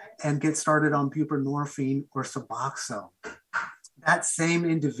provider and get started on buprenorphine or Suboxone. That same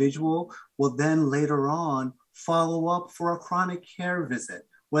individual will then later on follow up for a chronic care visit,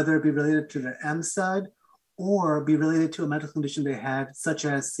 whether it be related to their MSUD or be related to a medical condition they had, such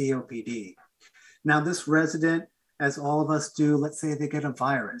as COPD. Now, this resident, as all of us do, let's say they get a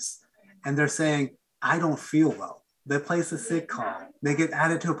virus and they're saying, I don't feel well. They place a sick call, they get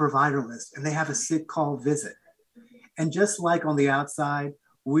added to a provider list, and they have a sick call visit. And just like on the outside,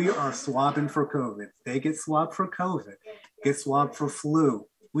 we are swabbing for COVID. They get swabbed for COVID, get swabbed for flu.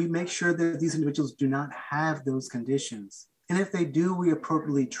 We make sure that these individuals do not have those conditions. And if they do, we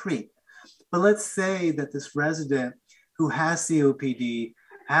appropriately treat. But let's say that this resident who has COPD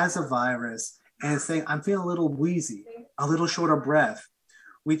has a virus and is saying, I'm feeling a little wheezy, a little short of breath.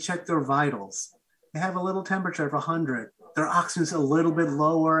 We check their vitals. They have a little temperature of 100. Their oxygen's a little bit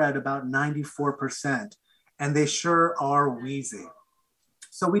lower at about 94%, and they sure are wheezy.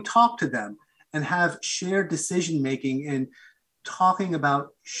 So we talk to them and have shared decision-making in talking about,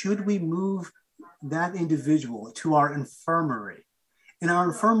 should we move that individual to our infirmary? And our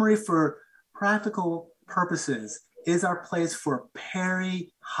infirmary, for practical purposes, is our place for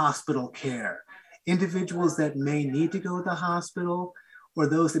peri-hospital care. Individuals that may need to go to the hospital or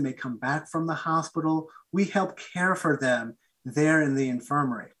those that may come back from the hospital, we help care for them there in the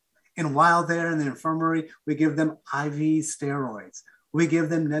infirmary. And while they're in the infirmary, we give them IV steroids. We give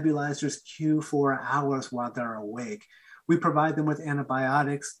them nebulizers Q4 hours while they're awake. We provide them with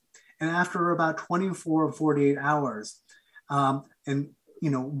antibiotics. And after about 24 or 48 hours,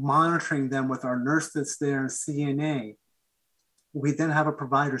 monitoring them with our nurse that's there, CNA, we then have a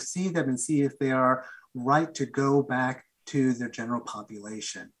provider see them and see if they are right to go back to their general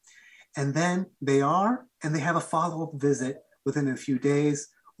population. And then they are, and they have a follow-up visit within a few days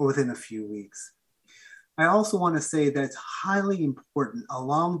or within a few weeks. I also want to say that it's highly important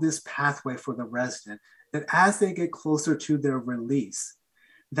along this pathway for the resident that as they get closer to their release,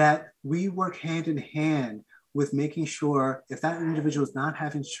 that we work hand in hand with making sure if that individual does not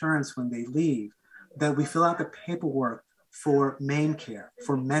have insurance when they leave, that we fill out the paperwork for Maine care,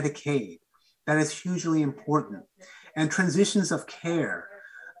 for Medicaid. That is hugely important. And transitions of care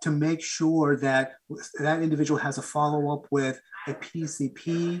to make sure that that individual has a follow-up with a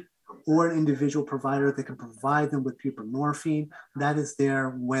PCP or an individual provider that can provide them with buprenorphine that is there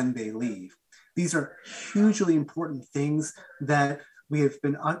when they leave. These are hugely important things that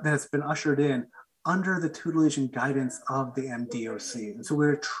that's been ushered in under the tutelage and guidance of the MDOC. And so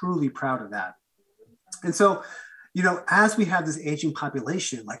we're truly proud of that. And so, you know, as we have this aging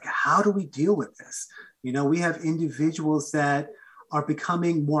population, like how do we deal with this? You know, we have individuals that are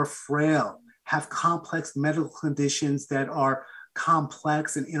becoming more frail, have complex medical conditions that are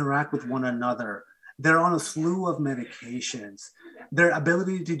complex and interact with one another. They're on a slew of medications. Their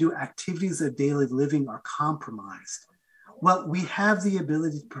ability to do activities of daily living are compromised. Well, we have the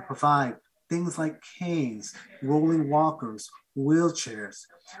ability to provide things like canes, rolling walkers, wheelchairs.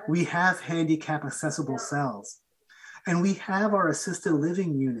 We have handicap accessible cells. And we have our assisted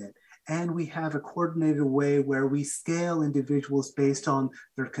living unit, and we have a coordinated way where we scale individuals based on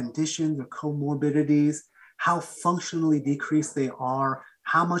their condition, their comorbidities, how functionally decreased they are,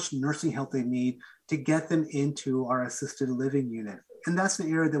 how much nursing help they need to get them into our assisted living unit. And that's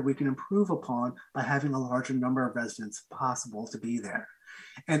an area that we can improve upon by having a larger number of residents possible to be there.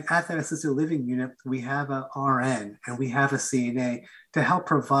 And at that assisted living unit, we have a RN and we have a CNA to help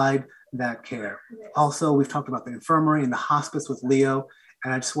provide that care. Also, we've talked about the infirmary and the hospice with Leo.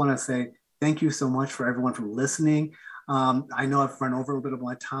 And I just want to say thank you so much for everyone for listening. I know I've run over a little bit of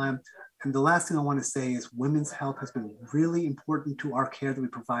my time. And the last thing I want to say is women's health has been really important to our care that we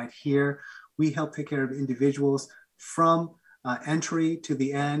provide here. We help take care of individuals from entry to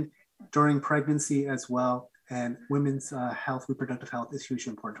the end during pregnancy as well. And women's health, reproductive health is hugely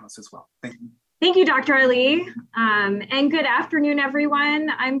important to us as well. Thank you. Thank you, Dr. Ali. And good afternoon,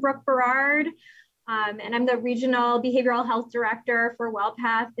 everyone. I'm Brooke Berard, and I'm the Regional Behavioral Health Director for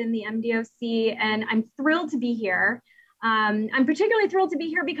WellPath in the MDOC, and I'm thrilled to be here. I'm particularly thrilled to be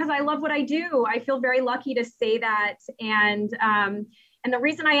here because I love what I do. I feel very lucky to say that. And the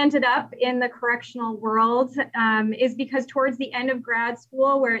reason I ended up in the correctional world is because towards the end of grad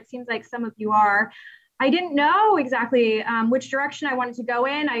school, where it seems like some of you are, I didn't know exactly which direction I wanted to go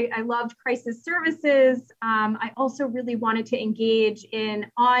in. I loved crisis services. I also really wanted to engage in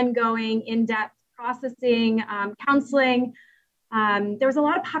ongoing in-depth processing, counseling. There was a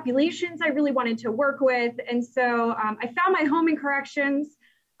lot of populations I really wanted to work with. And so I found my home in corrections.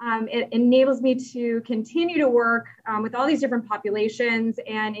 It enables me to continue to work with all these different populations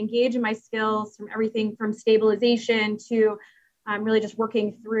and engage in my skills from everything from stabilization to really just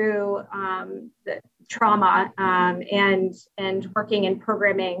working through the trauma and working in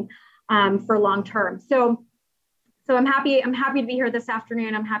programming for long term. So I'm happy to be here this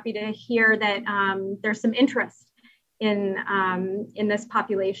afternoon. I'm happy to hear that there's some interest in this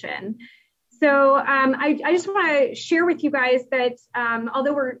population. So I just want to share with you guys that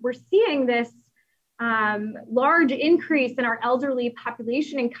although we're seeing this large increase in our elderly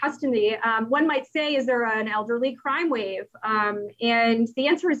population in custody, one might say, is there an elderly crime wave? And the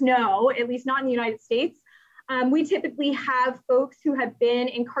answer is no, at least not in the United States. We typically have folks who have been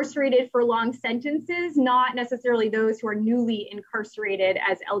incarcerated for long sentences, not necessarily those who are newly incarcerated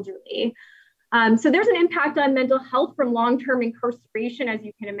as elderly. So there's an impact on mental health from long-term incarceration, as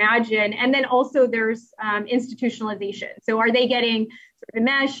you can imagine. And then also there's institutionalization. So are they getting sort of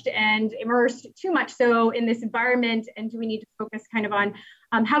enmeshed and immersed too much so in this environment? And do we need to focus kind of on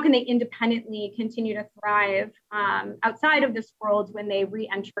how can they independently continue to thrive outside of this world when they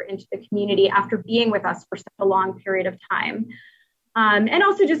re-enter into the community after being with us for such a long period of time? And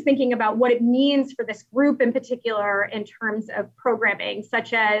also just thinking about what it means for this group in particular in terms of programming,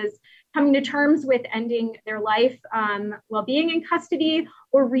 such as coming to terms with ending their life while being in custody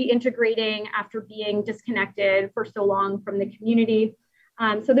or reintegrating after being disconnected for so long from the community.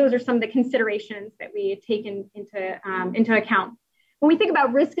 So those are some of the considerations that we take into account. When we think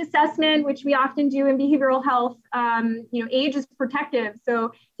about risk assessment, which we often do in behavioral health, age is protective.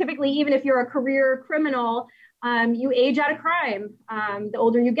 So typically, even if you're a career criminal, you age out of crime. The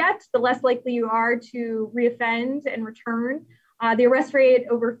older you get, the less likely you are to reoffend and return. The arrest rate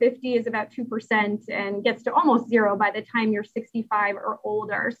over 50 is about 2% and gets to almost zero by the time you're 65 or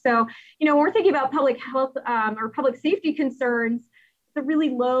older. So, when we're thinking about public health or public safety concerns, a really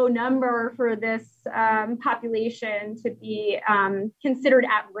low number for this population to be considered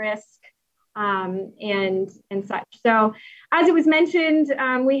at risk and such. So as it was mentioned,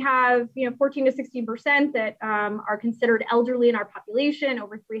 we have 14 to 16% that are considered elderly in our population,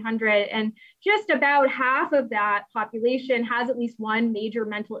 over 300, and just about half of that population has at least one major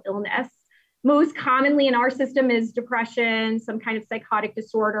mental illness. Most commonly in our system is depression, some kind of psychotic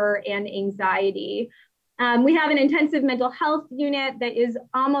disorder, and anxiety. We have an intensive mental health unit that is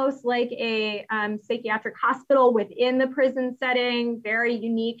almost like a psychiatric hospital within the prison setting, very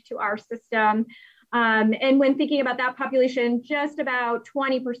unique to our system. And when thinking about that population, just about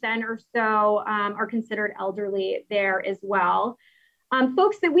 20% or so are considered elderly there as well.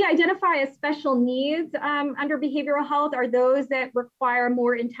 Folks that we identify as special needs under behavioral health are those that require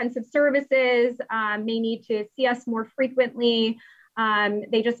more intensive services, may need to see us more frequently.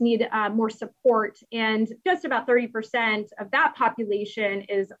 They just need more support. And just about 30% of that population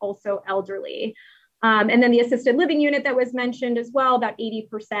is also elderly. And then the assisted living unit that was mentioned as well, about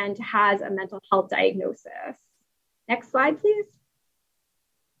 80% has a mental health diagnosis. Next slide, please.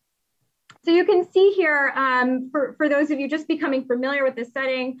 So you can see here, for those of you just becoming familiar with this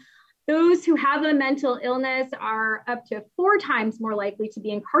setting, those who have a mental illness are up to 4 times more likely to be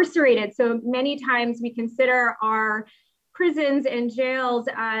incarcerated. So many times we consider our prisons and jails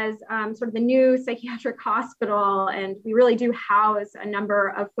as sort of the new psychiatric hospital, and we really do house a number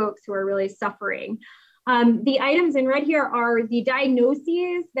of folks who are really suffering. The items in red here are the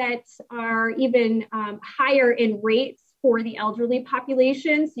diagnoses that are even higher in rates for the elderly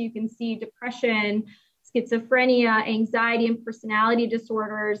population. So you can see depression, schizophrenia, anxiety, and personality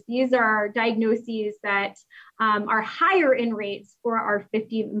disorders. These are diagnoses that are higher in rates for our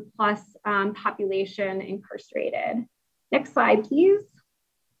 50 plus population incarcerated. Next slide, please.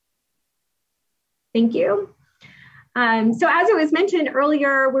 Thank you. So as it was mentioned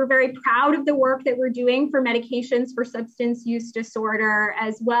earlier, we're very proud of the work that we're doing for medications for substance use disorder,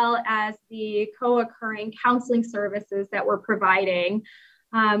 as well as the co-occurring counseling services that we're providing.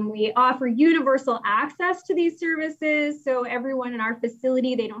 We offer universal access to these services, so everyone in our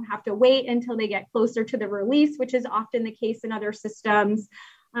facility, they don't have to wait until they get closer to the release, which is often the case in other systems.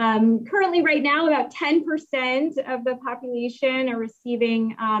 Currently, right now, about 10% of the population are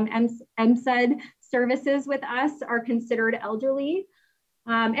receiving MSED services with us are considered elderly.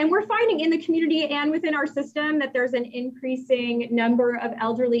 And we're finding in the community and within our system that there's an increasing number of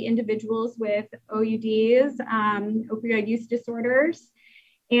elderly individuals with OUDs, opioid use disorders.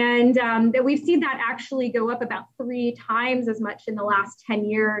 And that we've seen that actually go up about 3 times as much in the last 10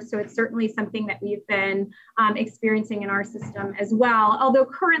 years. So it's certainly something that we've been experiencing in our system as well. Although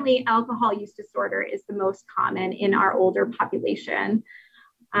currently alcohol use disorder is the most common in our older population.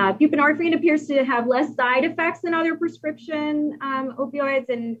 Buprenorphine appears to have less side effects than other prescription opioids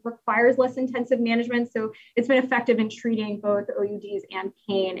and requires less intensive management. So it's been effective in treating both OUDs and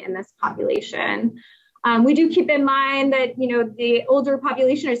pain in this population. We do keep in mind that, the older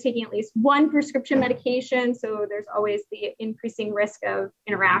population is taking at least 1 prescription medication. So there's always the increasing risk of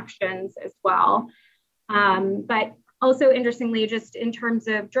interactions as well. But also interestingly, just in terms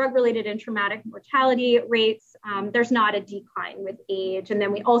of drug-related and traumatic mortality rates, there's not a decline with age. And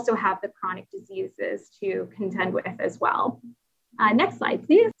then we also have the chronic diseases to contend with as well. Next slide,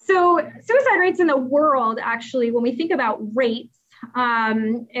 please. So suicide rates in the world, actually, when we think about rates,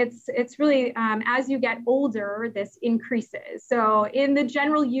 it's really, as you get older, this increases. So in the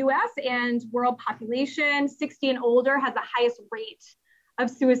general US and world population, 60 and older has the highest rate of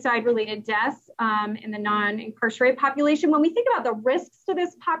suicide-related deaths in the non-incarcerated population. When we think about the risks to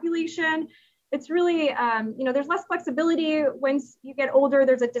this population, it's really, there's less flexibility. Once you get older,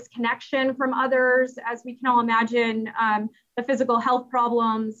 there's a disconnection from others, as we can all imagine, the physical health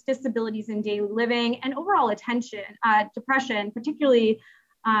problems, disabilities in daily living, and overall depression, particularly,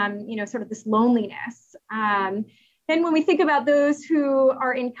 sort of this loneliness. Then when we think about those who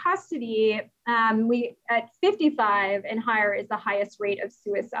are in custody, we at 55 and higher is the highest rate of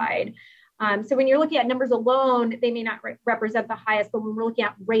suicide. So when you're looking at numbers alone, they may not represent the highest, but when we're looking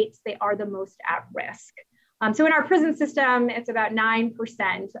at rates, they are the most at risk. So in our prison system, it's about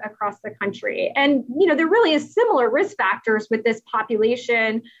 9% across the country. And, there really is similar risk factors with this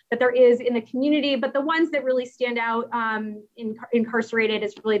population that there is in the community, but the ones that really stand out incarcerated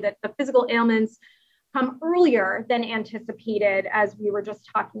is really that the physical ailments come earlier than anticipated, as we were just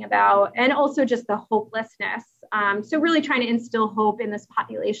talking about, and also just the hopelessness. So really trying to instill hope in this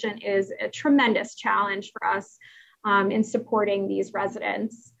population is a tremendous challenge for us in supporting these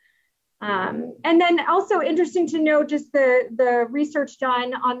residents. And then also interesting to note just the research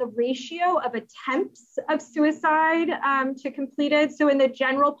done on the ratio of attempts of suicide to completed. So in the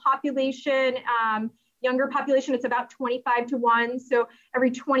general population, younger population, it's about 25-1. So every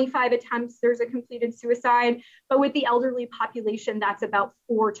 25 attempts, there's a completed suicide. But with the elderly population, that's about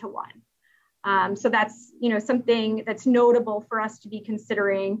 4-1. So that's, you know, something that's notable for us to be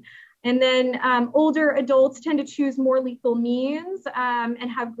considering. And then older adults tend to choose more lethal means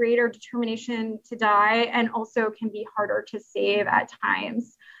and have greater determination to die, and also can be harder to save at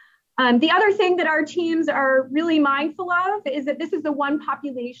times. The other thing that our teams are really mindful of is that this is the one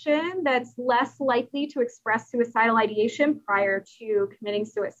population that's less likely to express suicidal ideation prior to committing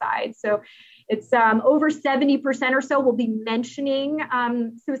suicide. So it's over 70% or so will be mentioning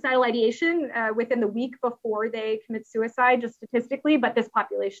suicidal ideation within the week before they commit suicide, just statistically, but this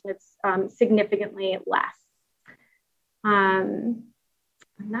population, it's significantly less. And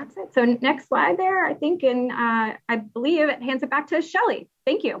that's it. So next slide there, I think, and I believe it hands it back to Shelley.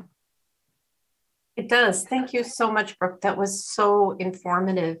 Thank you. It does. Thank you so much, Brooke. That was so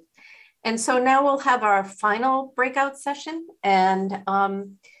informative. And so now we'll have our final breakout session, and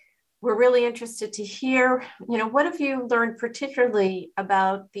we're really interested to hear, you know, what have you learned particularly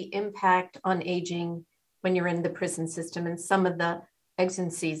about the impact on aging when you're in the prison system and some of the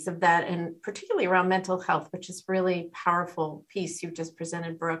exigencies of that, and particularly around mental health, which is really powerful piece you've just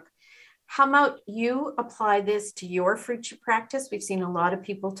presented, Brooke. How might you apply this to your future practice? We've seen a lot of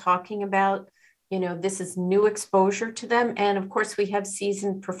people talking about, you know, this is new exposure to them. And of course, we have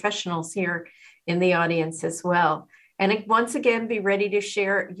seasoned professionals here in the audience as well. And once again, be ready to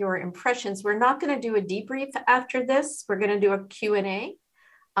share your impressions. We're not going to do a debrief after this. We're going to do a Q&A.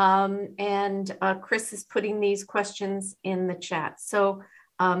 Chris is putting these questions in the chat. So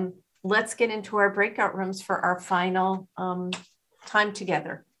let's get into our breakout rooms for our final time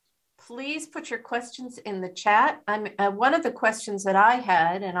together. Please put your questions in the chat. One of the questions that I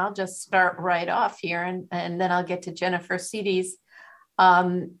had, and I'll just start right off here, and then I'll get to Jennifer Cedes,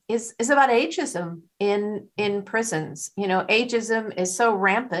 is about ageism in prisons. You know, ageism is so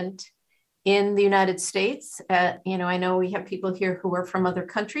rampant in the United States. You know, I know we have people here who are from other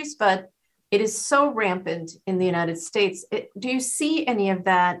countries, but it is so rampant in the United States. Do you see any of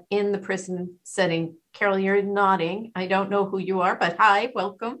that in the prison setting? Carol, you're nodding. I don't know who you are, but hi,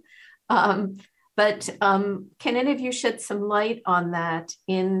 welcome. Can any of you shed some light on that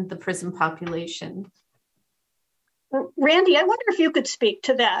in the prison population? Randy, I wonder if you could speak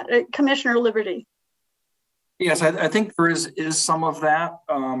to that, Commissioner Liberty. Yes, I think there is some of that.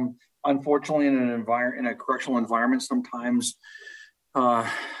 Unfortunately, in a correctional environment, sometimes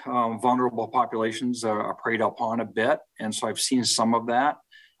vulnerable populations are preyed upon a bit, and so I've seen some of that.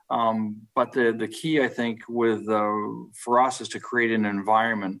 But the key, I think, for us is to create an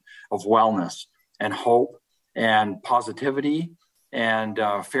environment of wellness and hope and positivity and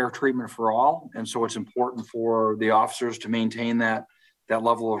fair treatment for all. And so it's important for the officers to maintain that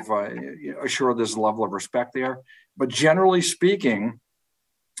level of, assure there's a level of respect there. But generally speaking,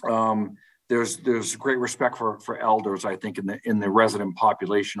 there's great respect for elders, I think, in the resident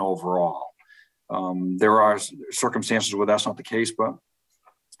population overall. There are circumstances where that's not the case, but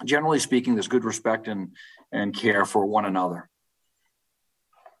generally speaking, there's good respect and care for one another.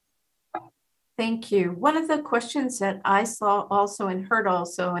 Thank you. One of the questions that I saw also and heard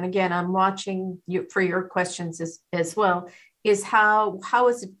also, and again, I'm watching you for your questions as well, is how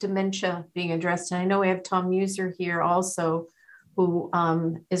is dementia being addressed? And I know we have Tom Muser here also, who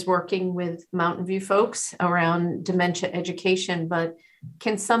is working with Mountain View folks around dementia education, but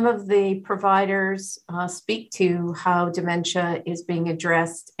can some of the providers speak to how dementia is being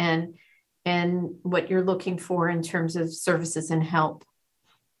addressed and what you're looking for in terms of services and help?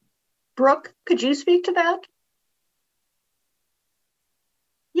 Brooke, could you speak to that?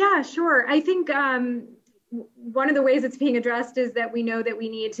 Yeah, sure. I think one of the ways it's being addressed is that we know that we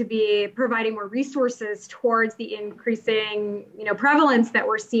need to be providing more resources towards the increasing, prevalence that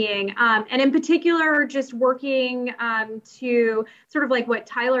we're seeing. And in particular, just working to sort of like what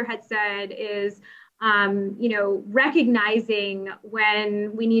Tyler had said is, recognizing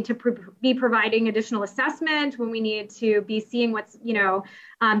when we need to be providing additional assessment, when we need to be seeing what's,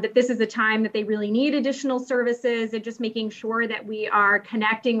 that this is the time that they really need additional services, and just making sure that we are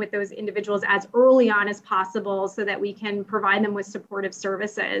connecting with those individuals as early on as possible so that we can provide them with supportive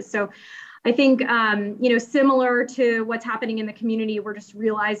services. So I think, similar to what's happening in the community, we're just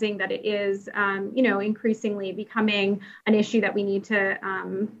realizing that it is, increasingly becoming an issue that we need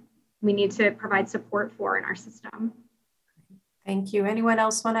to provide support for in our system. Thank you. Anyone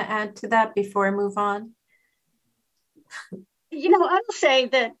else want to add to that before I move on? I will say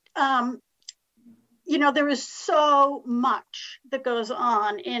that you know, there is so much that goes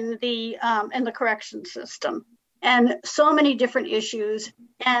on in the correction system, and so many different issues.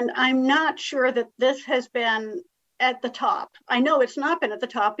 And I'm not sure that this has been at the top. I know it's not been at the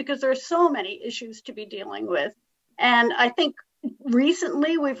top because there are so many issues to be dealing with. And I think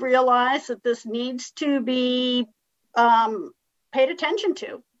recently we've realized that this needs to be paid attention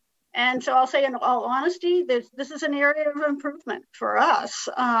to. And so I'll say, in all honesty, this is an area of improvement for us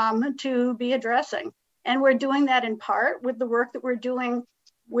to be addressing. And we're doing that in part with the work that we're doing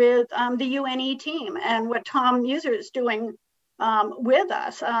with the UNE team and what Tom Muser is doing with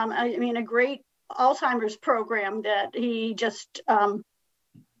us. I mean, a great Alzheimer's program that he just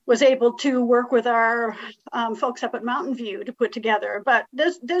was able to work with our folks up at Mountain View to put together. But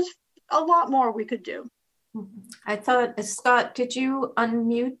there's a lot more we could do. I thought, Scott, did you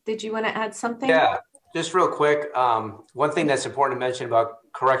unmute? Did you want to add something? Yeah, just real quick. One thing that's important to mention about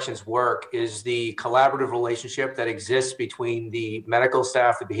corrections work is the collaborative relationship that exists between the medical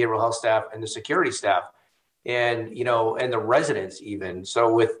staff, the behavioral health staff, and the security staff, and, you know, and the residents even.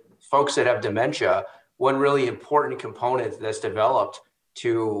 So with folks that have dementia, one really important component that's developed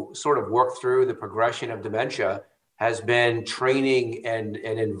to sort of work through the progression of dementia has been training and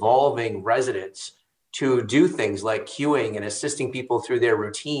involving residents to do things like queuing and assisting people through their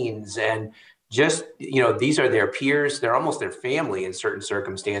routines. And just, you know, these are their peers, they're almost their family in certain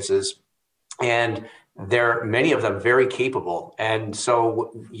circumstances. And they're, many of them, very capable. And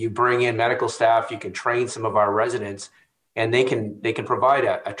so you bring in medical staff, you can train some of our residents, and they can provide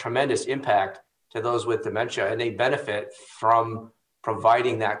a tremendous impact to those with dementia, and they benefit from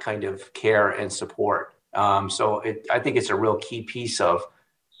providing that kind of care and support. So I think it's a real key piece of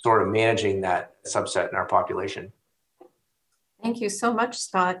sort of managing that subset in our population. Thank you so much,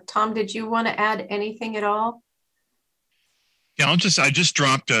 Scott. Tom, did you want to add anything at all? Yeah, I just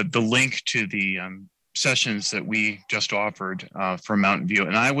dropped the link to the sessions that we just offered from Mountain View,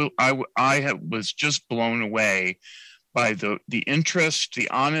 and I was just blown away by the interest, the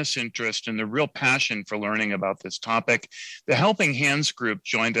honest interest, and the real passion for learning about this topic. The Helping Hands group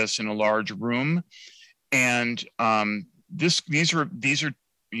joined us in a large room, and these are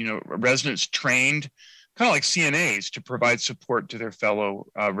you know, residents trained kind of like CNAs to provide support to their fellow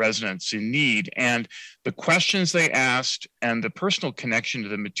residents in need. And the questions they asked and the personal connection to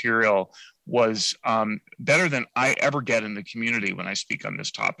the material was better than I ever get in the community when I speak on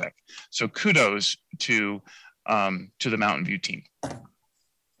this topic. So kudos to the Mountain View team.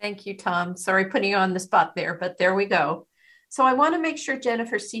 Thank you, Tom. Sorry putting you on the spot there, but there we go. So I want to make sure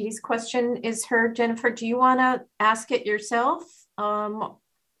Jennifer C's question is heard. Jennifer, do you want to ask it yourself?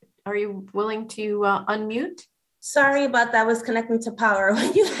 Are you willing to unmute? Sorry about that. I was connecting to power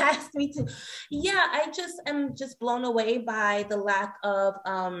when you asked me to. Yeah, I just am blown away by the lack of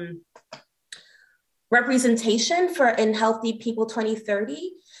representation in Healthy People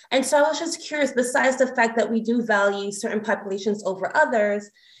 2030. And so I was just curious, besides the fact that we do value certain populations over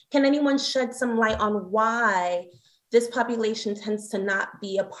others, can anyone shed some light on why this population tends to not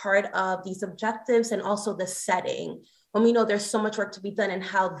be a part of these objectives and also the setting, when we know there's so much work to be done, and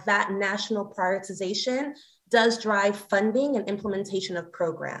how that national prioritization does drive funding and implementation of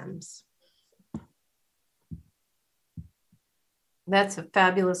programs? That's a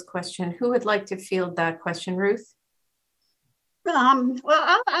fabulous question. Who would like to field that question, Ruth? Well,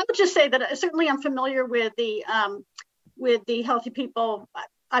 I would just say that certainly I'm familiar with the Healthy People.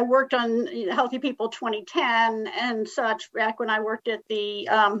 I worked on Healthy People 2010 and such back when I worked at the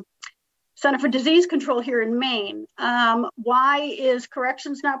Center for Disease Control here in Maine. Why is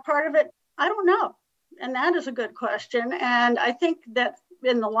corrections not part of it? I don't know. And that is a good question. And I think that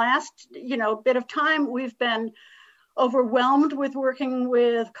in the last, bit of time, we've been overwhelmed with working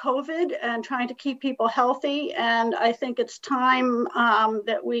with COVID and trying to keep people healthy. And I think it's time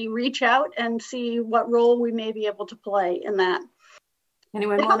that we reach out and see what role we may be able to play in that.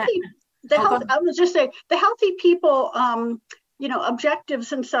 Anyone want to? I would just say the Healthy People,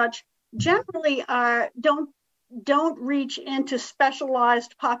 objectives and such generally don't reach into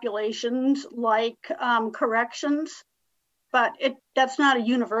specialized populations like corrections, but that's not a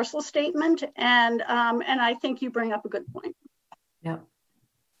universal statement. And I think you bring up a good point. Yeah,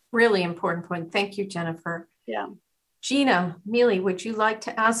 really important point. Thank you, Jennifer. Yeah. Gina, Mealy, would you like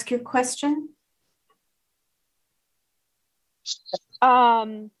to ask your question?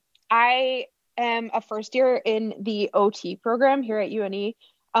 I am a first year in the OT program here at UNE.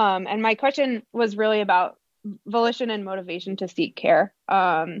 And my question was really about volition and motivation to seek care.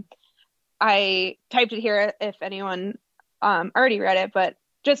 I typed it here if anyone already read it, but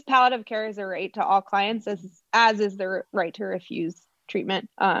just palliative care is a right to all clients, as is the right to refuse treatment.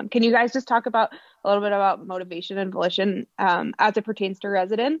 Can you guys just talk a little bit about motivation and volition as it pertains to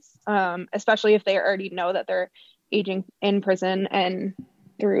residents, especially if they already know that they're aging in prison and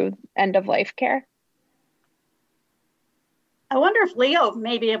through end of life care? I wonder if Leo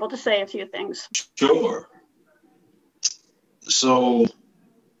may be able to say a few things. Sure. So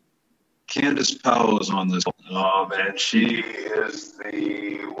Candace Powell is on this, and she is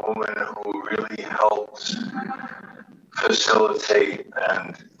the woman who really helped facilitate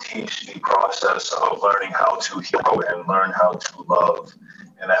and teach the process of learning how to heal and learn how to love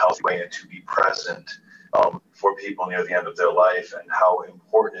in a healthy way and to be present for people near the end of their life, and how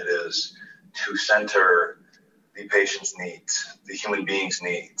important it is to center the patient's needs, the human being's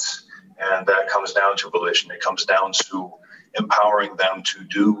needs. And that comes down to volition. It comes down to empowering them to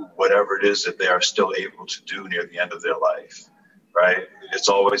do whatever it is that they are still able to do near the end of their life, right? It's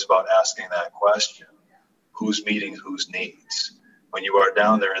always about asking that question. Who's meeting whose needs? When you are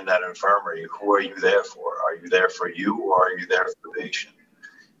down there in that infirmary, who are you there for? Are you there for you, or are you there for the patient?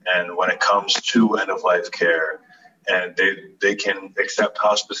 And when it comes to end-of-life care, and they can accept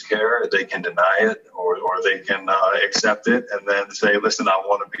hospice care, they can deny it, or they can accept it and then say, listen, I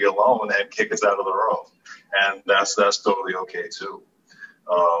want to be alone, and kick us out of the room. And that's totally okay too.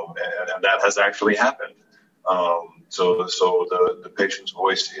 And that has actually happened. So the patient's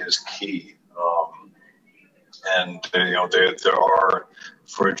voice is key. And there are,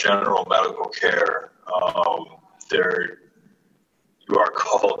 for general medical care, you are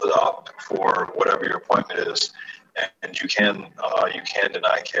called up for whatever your appointment is, and you can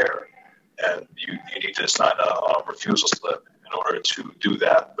deny care, and you need to sign a refusal slip in order to do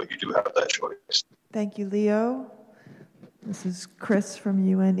that, but you do have that choice. Thank you, Leo. This is Chris from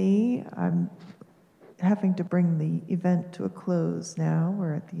UNE. I'm having to bring the event to a close now.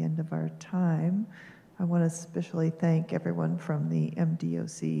 We're at the end of our time. I want to especially thank everyone from the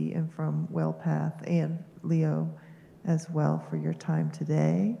MDOC and from WellPath and Leo as well for your time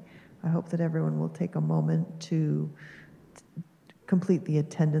today. I hope that everyone will take a moment to complete the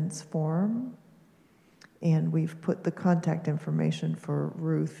attendance form. And we've put the contact information for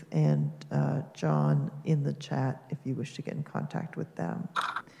Ruth and John in the chat if you wish to get in contact with them.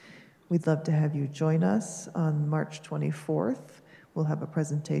 We'd love to have you join us on March 24th. We'll have a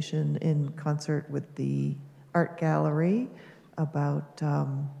presentation in concert with the art gallery about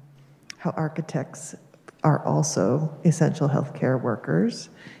how architects are also essential healthcare workers.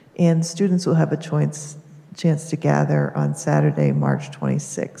 And students will have a chance to gather on Saturday, March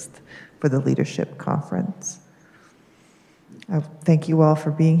 26th for the Leadership Conference. Thank you all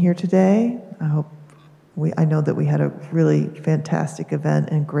for being here today. I know that we had a really fantastic event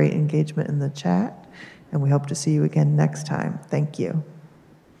and great engagement in the chat, and we hope to see you again next time. Thank you.